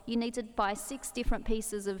 $150. You need to buy 6 different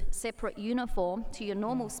pieces of separate uniform to your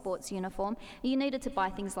normal sports uniform. You needed to buy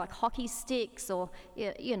things like hockey sticks or,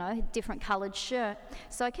 different coloured shirt.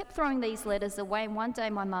 So I kept throwing these letters away, and one day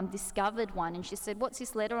my mum discovered one, and she said, "What's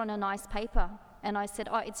this letter on a nice paper?" And I said,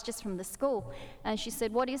 "Oh, it's just from the school." And she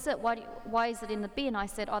said, "What is it? Why is it in the bin?" I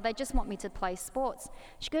said, "Oh, they just want me to play sports."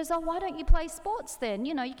 She goes, "Oh, why don't you play sports then?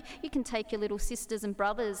 You can take your little sisters and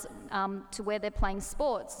brothers to where they're playing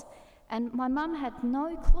sports." And my mum had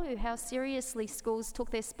no clue how seriously schools took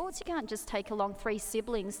their sports. You can't just take along 3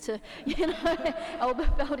 siblings to,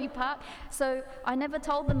 Alberfeldy Park. So I never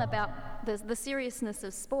told them about the seriousness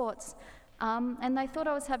of sports. And they thought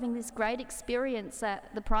I was having this great experience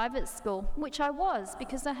at the private school, which I was,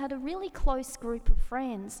 because I had a really close group of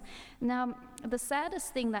friends. Now, the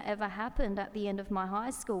saddest thing that ever happened at the end of my high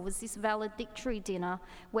school was this valedictory dinner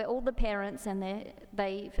where all the parents and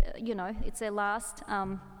it's their last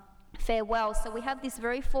farewell. So we had this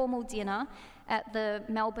very formal dinner at the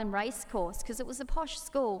Melbourne Racecourse because it was a posh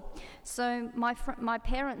school. So my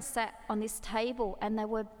parents sat on this table and they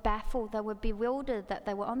were baffled, they were bewildered that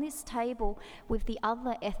they were on this table with the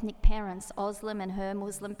other ethnic parents, Oslam and her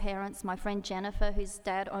Muslim parents, my friend Jennifer, whose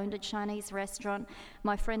dad owned a Chinese restaurant,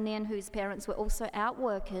 my friend Nan, whose parents were also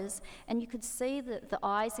outworkers, and you could see the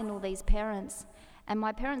eyes in all these parents. And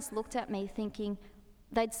my parents looked at me thinking,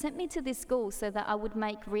 they'd sent me to this school so that I would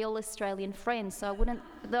make real Australian friends, so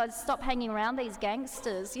I'd stop hanging around these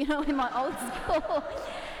gangsters, in my old school.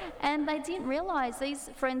 And they didn't realise these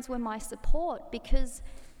friends were my support, because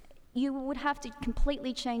you would have to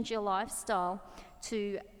completely change your lifestyle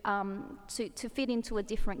to fit into a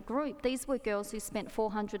different group. These were girls who spent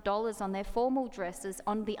 $400 on their formal dresses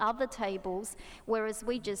on the other tables, whereas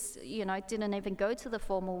we just, didn't even go to the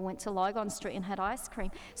formal, went to Lygon Street and had ice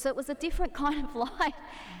cream. So it was a different kind of life.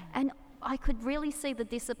 And I could really see the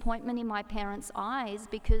disappointment in my parents' eyes,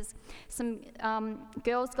 because some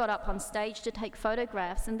girls got up on stage to take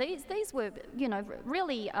photographs, and these were,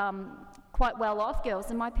 really quite well-off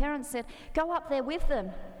girls, and my parents said, "Go up there with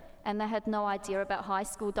them." And they had no idea about high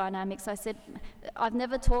school dynamics. I said, "I've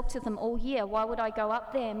never talked to them all year. Why would I go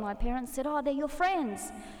up there?" And my parents said, "Oh, they're your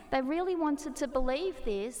friends." They really wanted to believe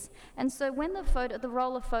this. And so when the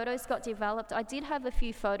roll of photos got developed, I did have a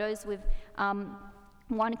few photos with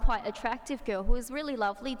one quite attractive girl who was really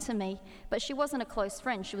lovely to me, but she wasn't a close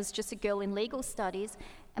friend. She was just a girl in legal studies.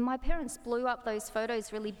 And my parents blew up those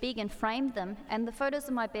photos really big and framed them. And the photos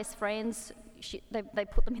of my best friends, they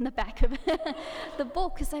put them in the back of the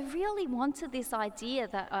book, because they really wanted this idea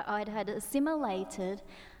that I'd had assimilated.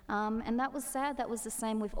 And that was sad. That was the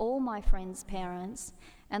same with all my friends' parents.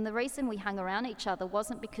 And the reason we hung around each other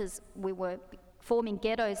wasn't because we were forming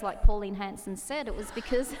ghettos like Pauline Hanson said. It was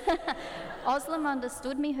because Oslam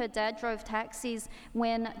understood me. Her dad drove taxis.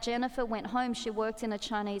 When Jennifer went home, she worked in a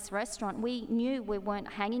Chinese restaurant. We knew we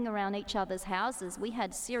weren't hanging around each other's houses. We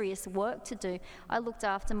had serious work to do. I looked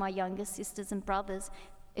after my younger sisters and brothers.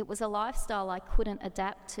 It was a lifestyle I couldn't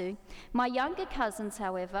adapt to. My younger cousins,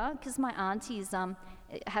 however, because my aunties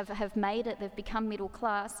have made it, they've become middle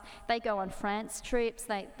class, they go on France trips,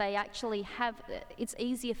 they actually have, it's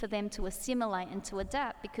easier for them to assimilate and to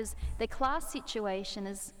adapt, because their class situation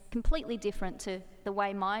is completely different to the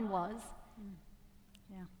way mine was.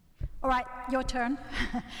 Yeah. All right, your turn.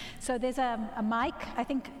 So there's a mic, I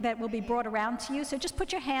think, that will be brought around to you, so just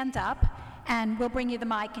put your hand up and we'll bring you the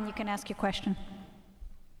mic and you can ask your question.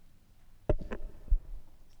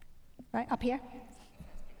 Right, up here?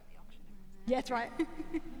 Yeah, that's right.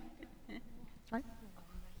 That's right.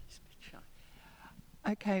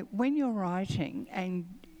 Okay, when you're writing and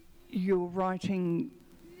you're writing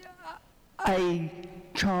a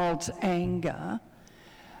child's anger,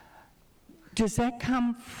 does that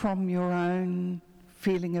come from your own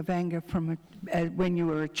feeling of anger from when you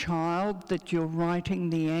were a child, that you're writing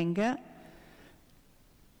the anger?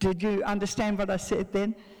 Did you understand what I said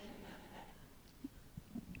then?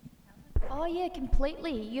 Oh yeah,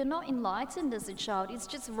 completely. You're not enlightened as a child. It's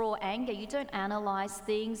just raw anger. You don't analyse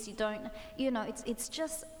things. You don't, it's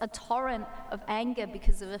just a torrent of anger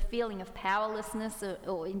because of a feeling of powerlessness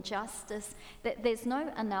or injustice. There's no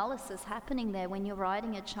analysis happening there when you're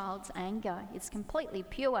writing a child's anger. It's completely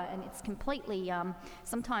pure, and it's completely,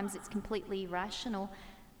 sometimes it's completely irrational.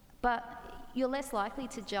 But you're less likely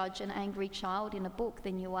to judge an angry child in a book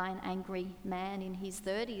than you are an angry man in his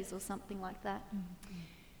 30s or something like that. Mm-hmm.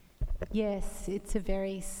 Yes, it's a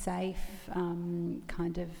very safe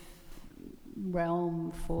kind of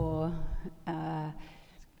realm for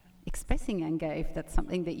expressing anger, if that's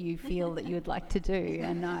something that you feel that you would like to do.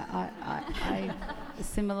 And I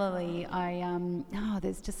similarly,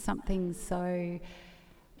 there's just something so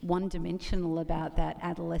one-dimensional about that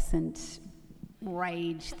adolescent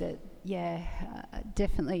rage that,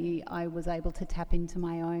 definitely I was able to tap into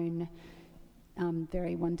my own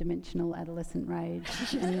very one-dimensional adolescent rage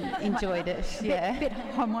and enjoyed it. A bit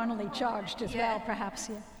hormonally charged as well, perhaps.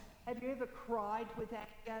 Yeah. Have you ever cried with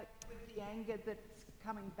anger, with the anger that's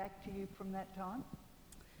coming back to you from that time?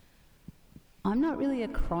 I'm not really a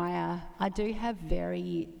crier. I do have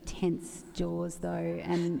very tense jaws though,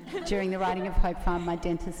 and during the writing of Hope Farm, my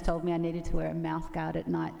dentist told me I needed to wear a mouth guard at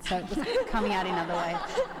night, so it was coming out in other ways.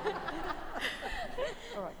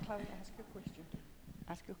 All right, Chloe, ask your question.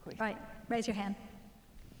 Ask your question. Right, raise your hand.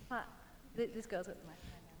 This girl's got the mic.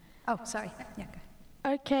 Oh, sorry. Yeah, go.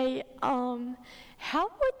 Okay, how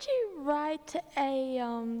would you write a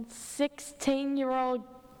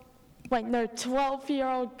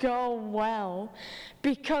 12-year-old girl well?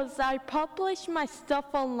 Because I publish my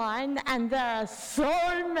stuff online and there are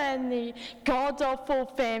so many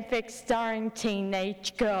god-awful fanfics starring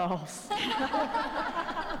teenage girls.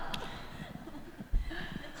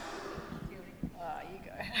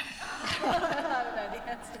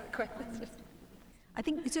 I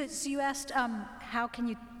think so you asked how can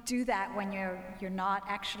you do that when you're not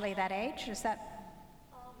actually that age? Is that?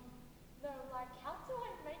 No, like how do I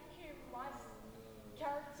make my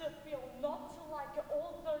character feel not like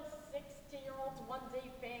all those 60-year-old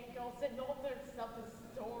one-day fangirls and all their stuff is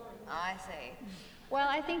Well,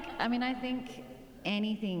 I think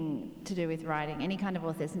anything to do with writing, any kind of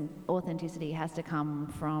authenticity has to come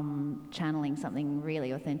from channeling something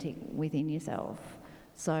really authentic within yourself.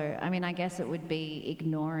 So, I guess it would be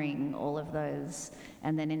ignoring all of those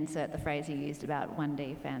and then insert the phrase you used about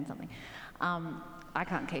 1D fan something. I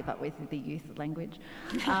can't keep up with the youth language.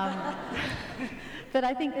 But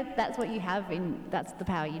I think that's what you have that's the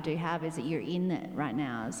power you do have, is that you're in it right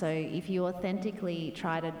now. So if you authentically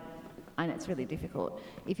try to, and it's really difficult,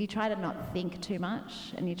 if you try to not think too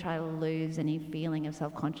much and you try to lose any feeling of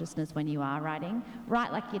self-consciousness when you are writing,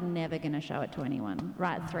 write like you're never going to show it to anyone.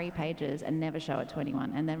 Write 3 pages and never show it to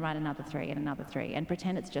anyone, and then write another 3 and another 3 and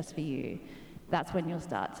pretend it's just for you. That's when you'll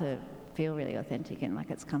start to feel really authentic and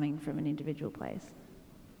like it's coming from an individual place.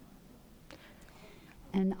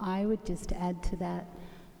 And I would just add to that,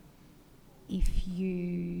 if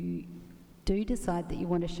you do decide that you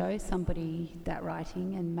want to show somebody that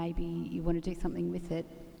writing and maybe you want to do something with it,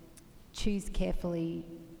 choose carefully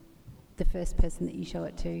the first person that you show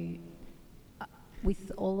it to.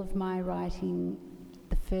 With all of my writing,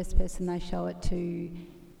 the first person I show it to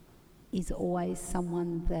is always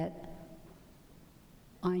someone that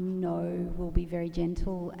I know will be very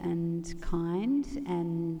gentle and kind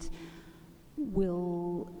and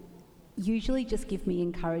will usually just give me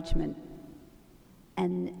encouragement,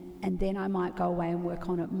 and then I might go away and work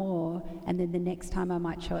on it more, and then the next time I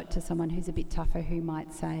might show it to someone who's a bit tougher, who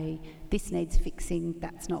might say, this needs fixing,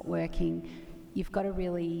 that's not working. You've got to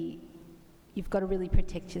really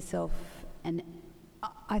protect yourself. And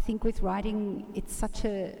I think with writing, it's such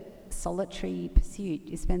a solitary pursuit.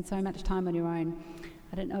 You spend so much time on your own.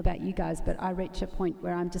 I don't know about you guys, but I reach a point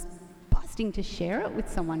where I'm just busting to share it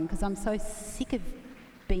with someone because I'm so sick of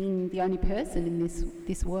being the only person in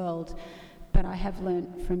this world. But I have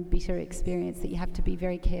learnt from bitter experience that you have to be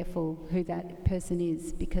very careful who that person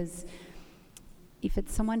is, because if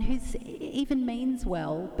it's someone who's even means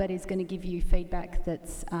well but is going to give you feedback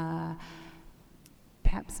that's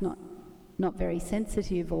perhaps not very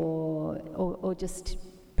sensitive or just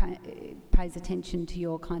pays attention to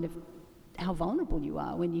your kind of how vulnerable you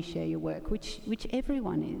are when you share your work, which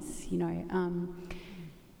everyone is,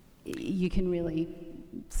 you can really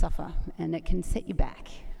suffer and it can set you back,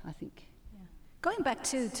 I think. Yeah. Going back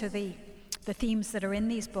to the themes that are in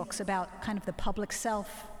these books about kind of the public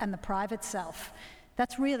self and the private self,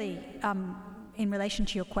 that's really in relation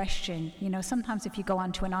to your question. Sometimes if you go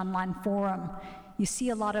onto an online forum, you see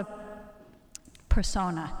a lot of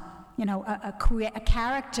persona,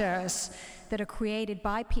 characters that are created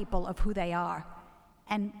by people of who they are.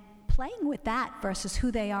 And playing with that versus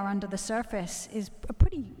who they are under the surface is a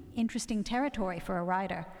pretty interesting territory for a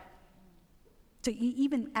writer. So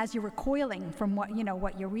even as you're recoiling from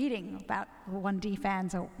what you're reading about 1D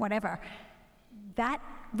fans or whatever, that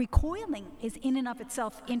recoiling is in and of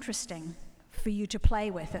itself interesting for you to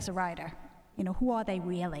play with as a writer. Who are they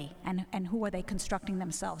really, and who are they constructing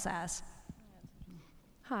themselves as?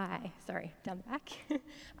 Hi, sorry, down the back.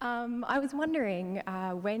 I was wondering,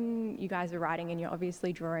 when you guys are writing and you're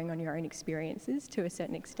obviously drawing on your own experiences to a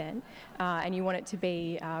certain extent, and you want it to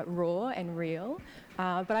be raw and real,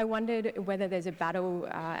 but I wondered whether there's a battle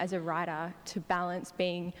as a writer to balance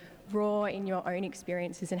being raw in your own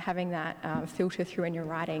experiences and having that filter through in your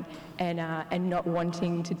writing, and not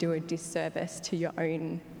wanting to do a disservice to your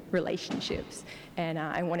own relationships,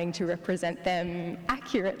 and wanting to represent them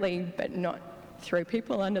accurately but not throw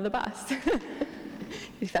people under the bus,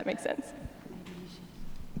 if that makes sense.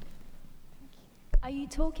 Are you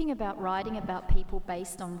talking about writing about people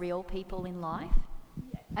based on real people in life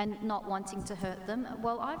and not wanting to hurt them?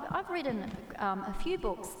 Well, I've written a few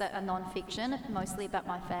books that are non-fiction, mostly about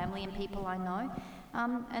my family and people I know.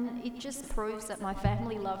 And it just proves that my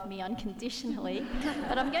family love me unconditionally.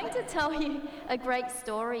 But I'm going to tell you a great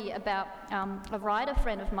story about a writer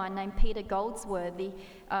friend of mine named Peter Goldsworthy,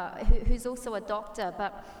 who's also a doctor.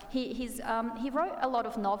 But he wrote a lot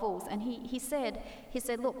of novels, and he said,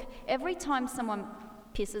 look, every time someone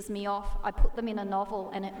pisses me off, I put them in a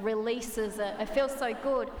novel and it releases it. It feels so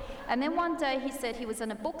good. And then one day he said he was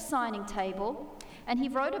in a book signing table, and he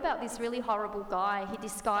wrote about this really horrible guy. He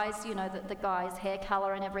disguised, the guy's hair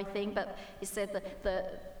colour and everything, but he said that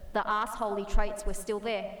the arseholey traits were still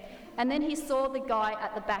there. And then he saw the guy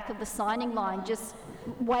at the back of the signing line just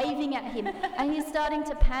waving at him, and he's starting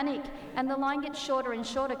to panic, and the line gets shorter and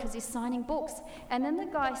shorter because he's signing books. And then the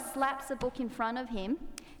guy slaps a book in front of him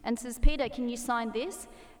and says, "Peter, can you sign this?"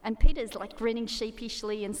 And Peter's like grinning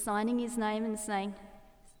sheepishly and signing his name and saying,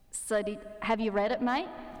 "So have you read it, mate?"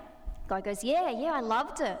 Guy goes, yeah, I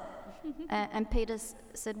loved it. And Peter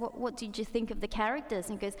said, what did you think of the characters?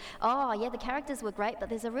 And he goes, oh, yeah, the characters were great, but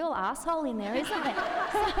there's a real asshole in there, isn't there?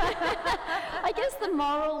 I guess the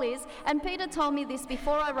moral is, and Peter told me this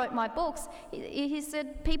before I wrote my books, he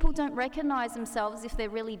said people don't recognise themselves if they're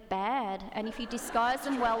really bad, and if you disguise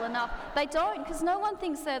them well enough, they don't, because no one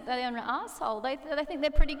thinks that they're an asshole. They think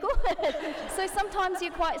they're pretty good. So sometimes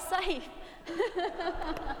you're quite safe.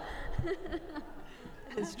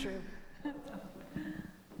 It's true.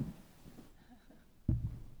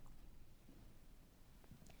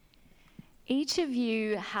 Each of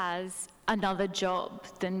you has another job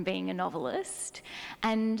than being a novelist,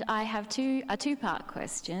 and I have a two-part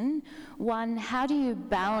question. One, how do you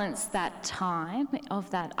balance that time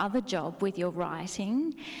of that other job with your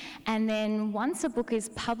writing? And then once a book is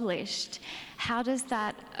published, how does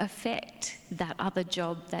that affect that other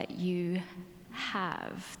job that you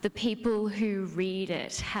have? The people who read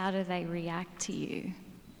it, how do they react to you?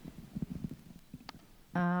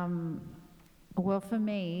 Well, for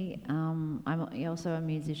me, I'm also a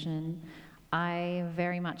musician. I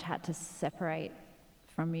very much had to separate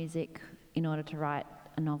from music in order to write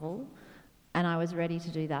a novel, and I was ready to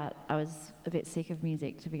do that. I was a bit sick of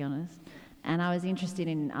music, to be honest, and I was interested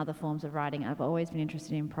in other forms of writing. I've always been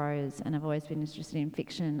interested in prose, and I've always been interested in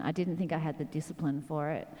fiction. I didn't think I had the discipline for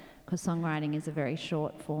it, because songwriting is a very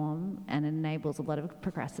short form and it enables a lot of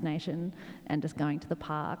procrastination and just going to the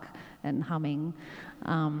park and humming.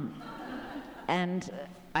 And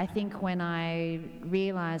I think when I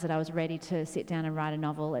realised that I was ready to sit down and write a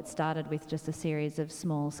novel, it started with just a series of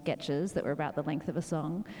small sketches that were about the length of a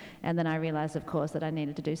song. And then I realised, of course, that I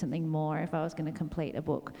needed to do something more if I was going to complete a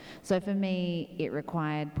book. So for me, it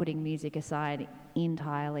required putting music aside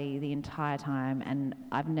entirely the entire time, and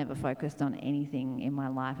I've never focused on anything in my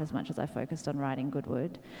life as much as I focused on writing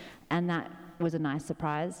Goodwood. And that was a nice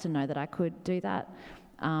surprise to know that I could do that.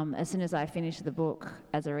 As soon as I finished the book,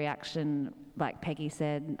 as a reaction, like Peggy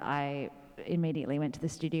said, I immediately went to the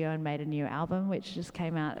studio and made a new album, which just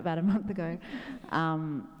came out about a month ago.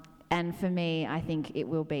 And for me, I think it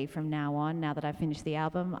will be from now on, now that I've finished the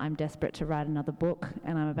album, I'm desperate to write another book,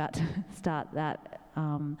 and I'm about to start that.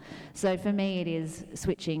 So for me, it is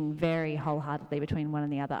switching very wholeheartedly between one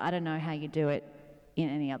and the other. I don't know how you do it in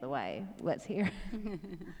any other way. Let's hear.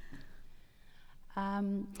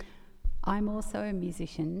 I'm also a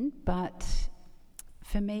musician, but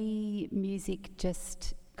for me, music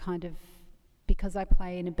just kind of, because I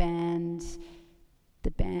play in a band,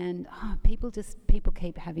 people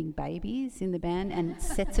keep having babies in the band and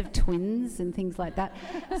sets of twins and things like that.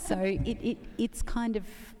 So it's kind of,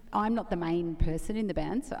 I'm not the main person in the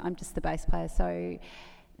band, so I'm just the bass player. So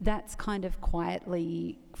that's kind of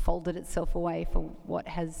quietly folded itself away for what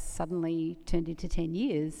has suddenly turned into 10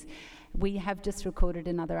 years. We have just recorded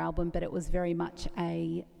another album, but it was very much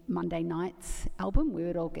a Monday nights album. We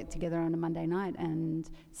would all get together on a Monday night, and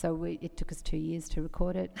so it took us 2 years to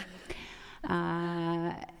record it.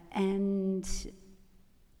 And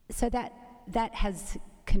so that has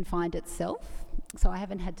confined itself, so I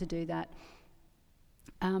haven't had to do that.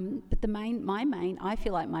 But I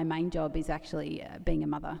feel like my main job is actually being a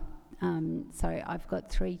mother. So I've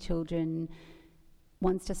got 3 children.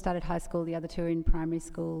 One's just started high school, the other 2 are in primary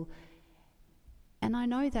school. And I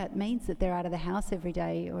know that means that they're out of the house every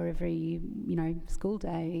day or every, school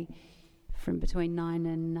day from between 9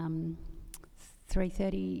 and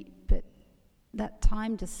 3:30. But that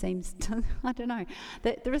time just seems to, I don't know,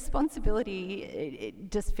 the responsibility,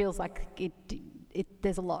 it just feels like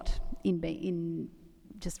there's a lot in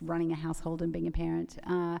just running a household and being a parent.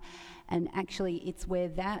 And actually it's where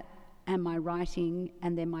that and my writing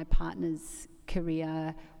and then my partner's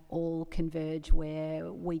career all converge,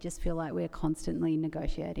 where we just feel like we're constantly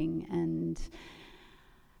negotiating and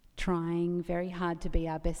trying very hard to be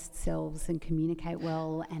our best selves and communicate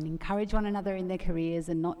well and encourage one another in their careers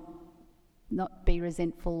and not be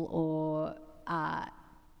resentful or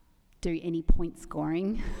do any point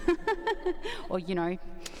scoring or,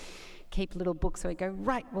 keep little books so we go,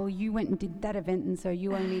 right, well, you went and did that event and so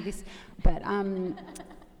you owe me this. But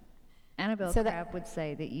Annabelle Crabb would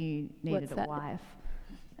say that you needed a wife.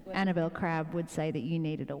 Annabelle Crabb would say that you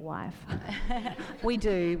needed a wife. We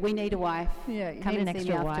do. We need a wife. Yeah, come and see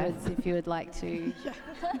me afterwards if you would like to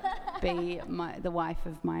be the wife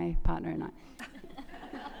of my partner and I.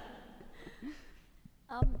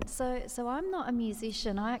 So I'm not a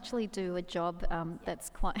musician. I actually do a job that's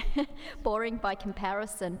quite boring by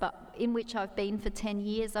comparison, but in which I've been for 10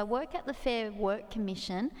 years. I work at the Fair Work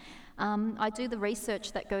Commission. I do the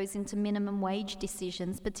research that goes into minimum wage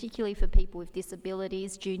decisions, particularly for people with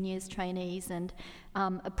disabilities, juniors, trainees and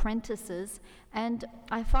apprentices. And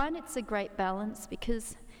I find it's a great balance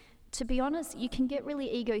because to be honest, you can get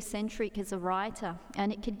really egocentric as a writer,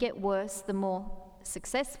 and it could get worse the more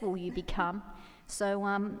successful you become. So,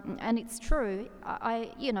 and it's true,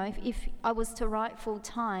 if I was to write full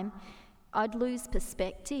time, I'd lose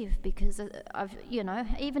perspective, because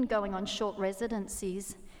even going on short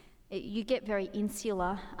residencies, you get very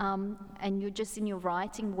insular, and you're just in your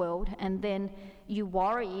writing world, and then you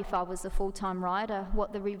worry, if I was a full-time writer,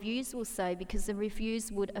 what the reviews will say, because the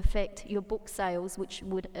reviews would affect your book sales, which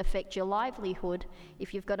would affect your livelihood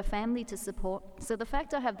if you've got a family to support. So the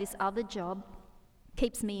fact I have this other job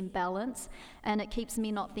keeps me in balance, and it keeps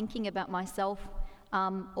me not thinking about myself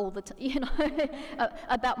all the time,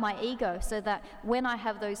 about my ego, so that when I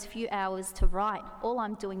have those few hours to write, all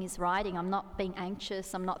I'm doing is writing. I'm not being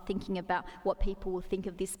anxious. I'm not thinking about what people will think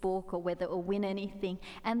of this book or whether it will win anything.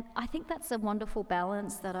 And I think that's a wonderful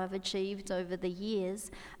balance that I've achieved over the years.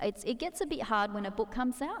 It gets a bit hard when a book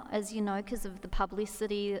comes out, as you know, because of the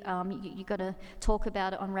publicity. You've got to talk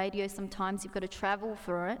about it on radio sometimes. You've got to travel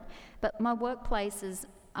for it. But my workplace is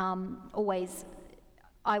always...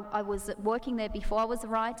 I was working there before I was a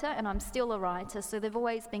writer, and I'm still a writer, so they've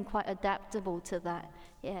always been quite adaptable to that.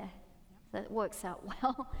 Yeah, that works out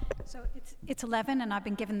well. So it's 11, and I've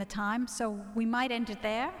been given the time, so we might end it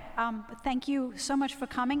there. But thank you so much for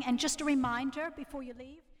coming, and just a reminder before you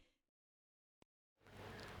leave.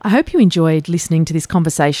 I hope you enjoyed listening to this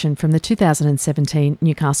conversation from the 2017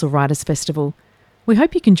 Newcastle Writers' Festival. We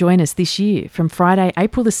hope you can join us this year from Friday,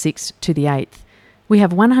 April the 6th to the 8th. We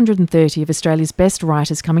have 130 of Australia's best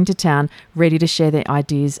writers coming to town ready to share their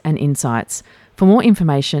ideas and insights. For more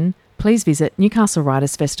information, please visit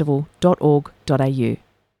newcastlewritersfestival.org.au.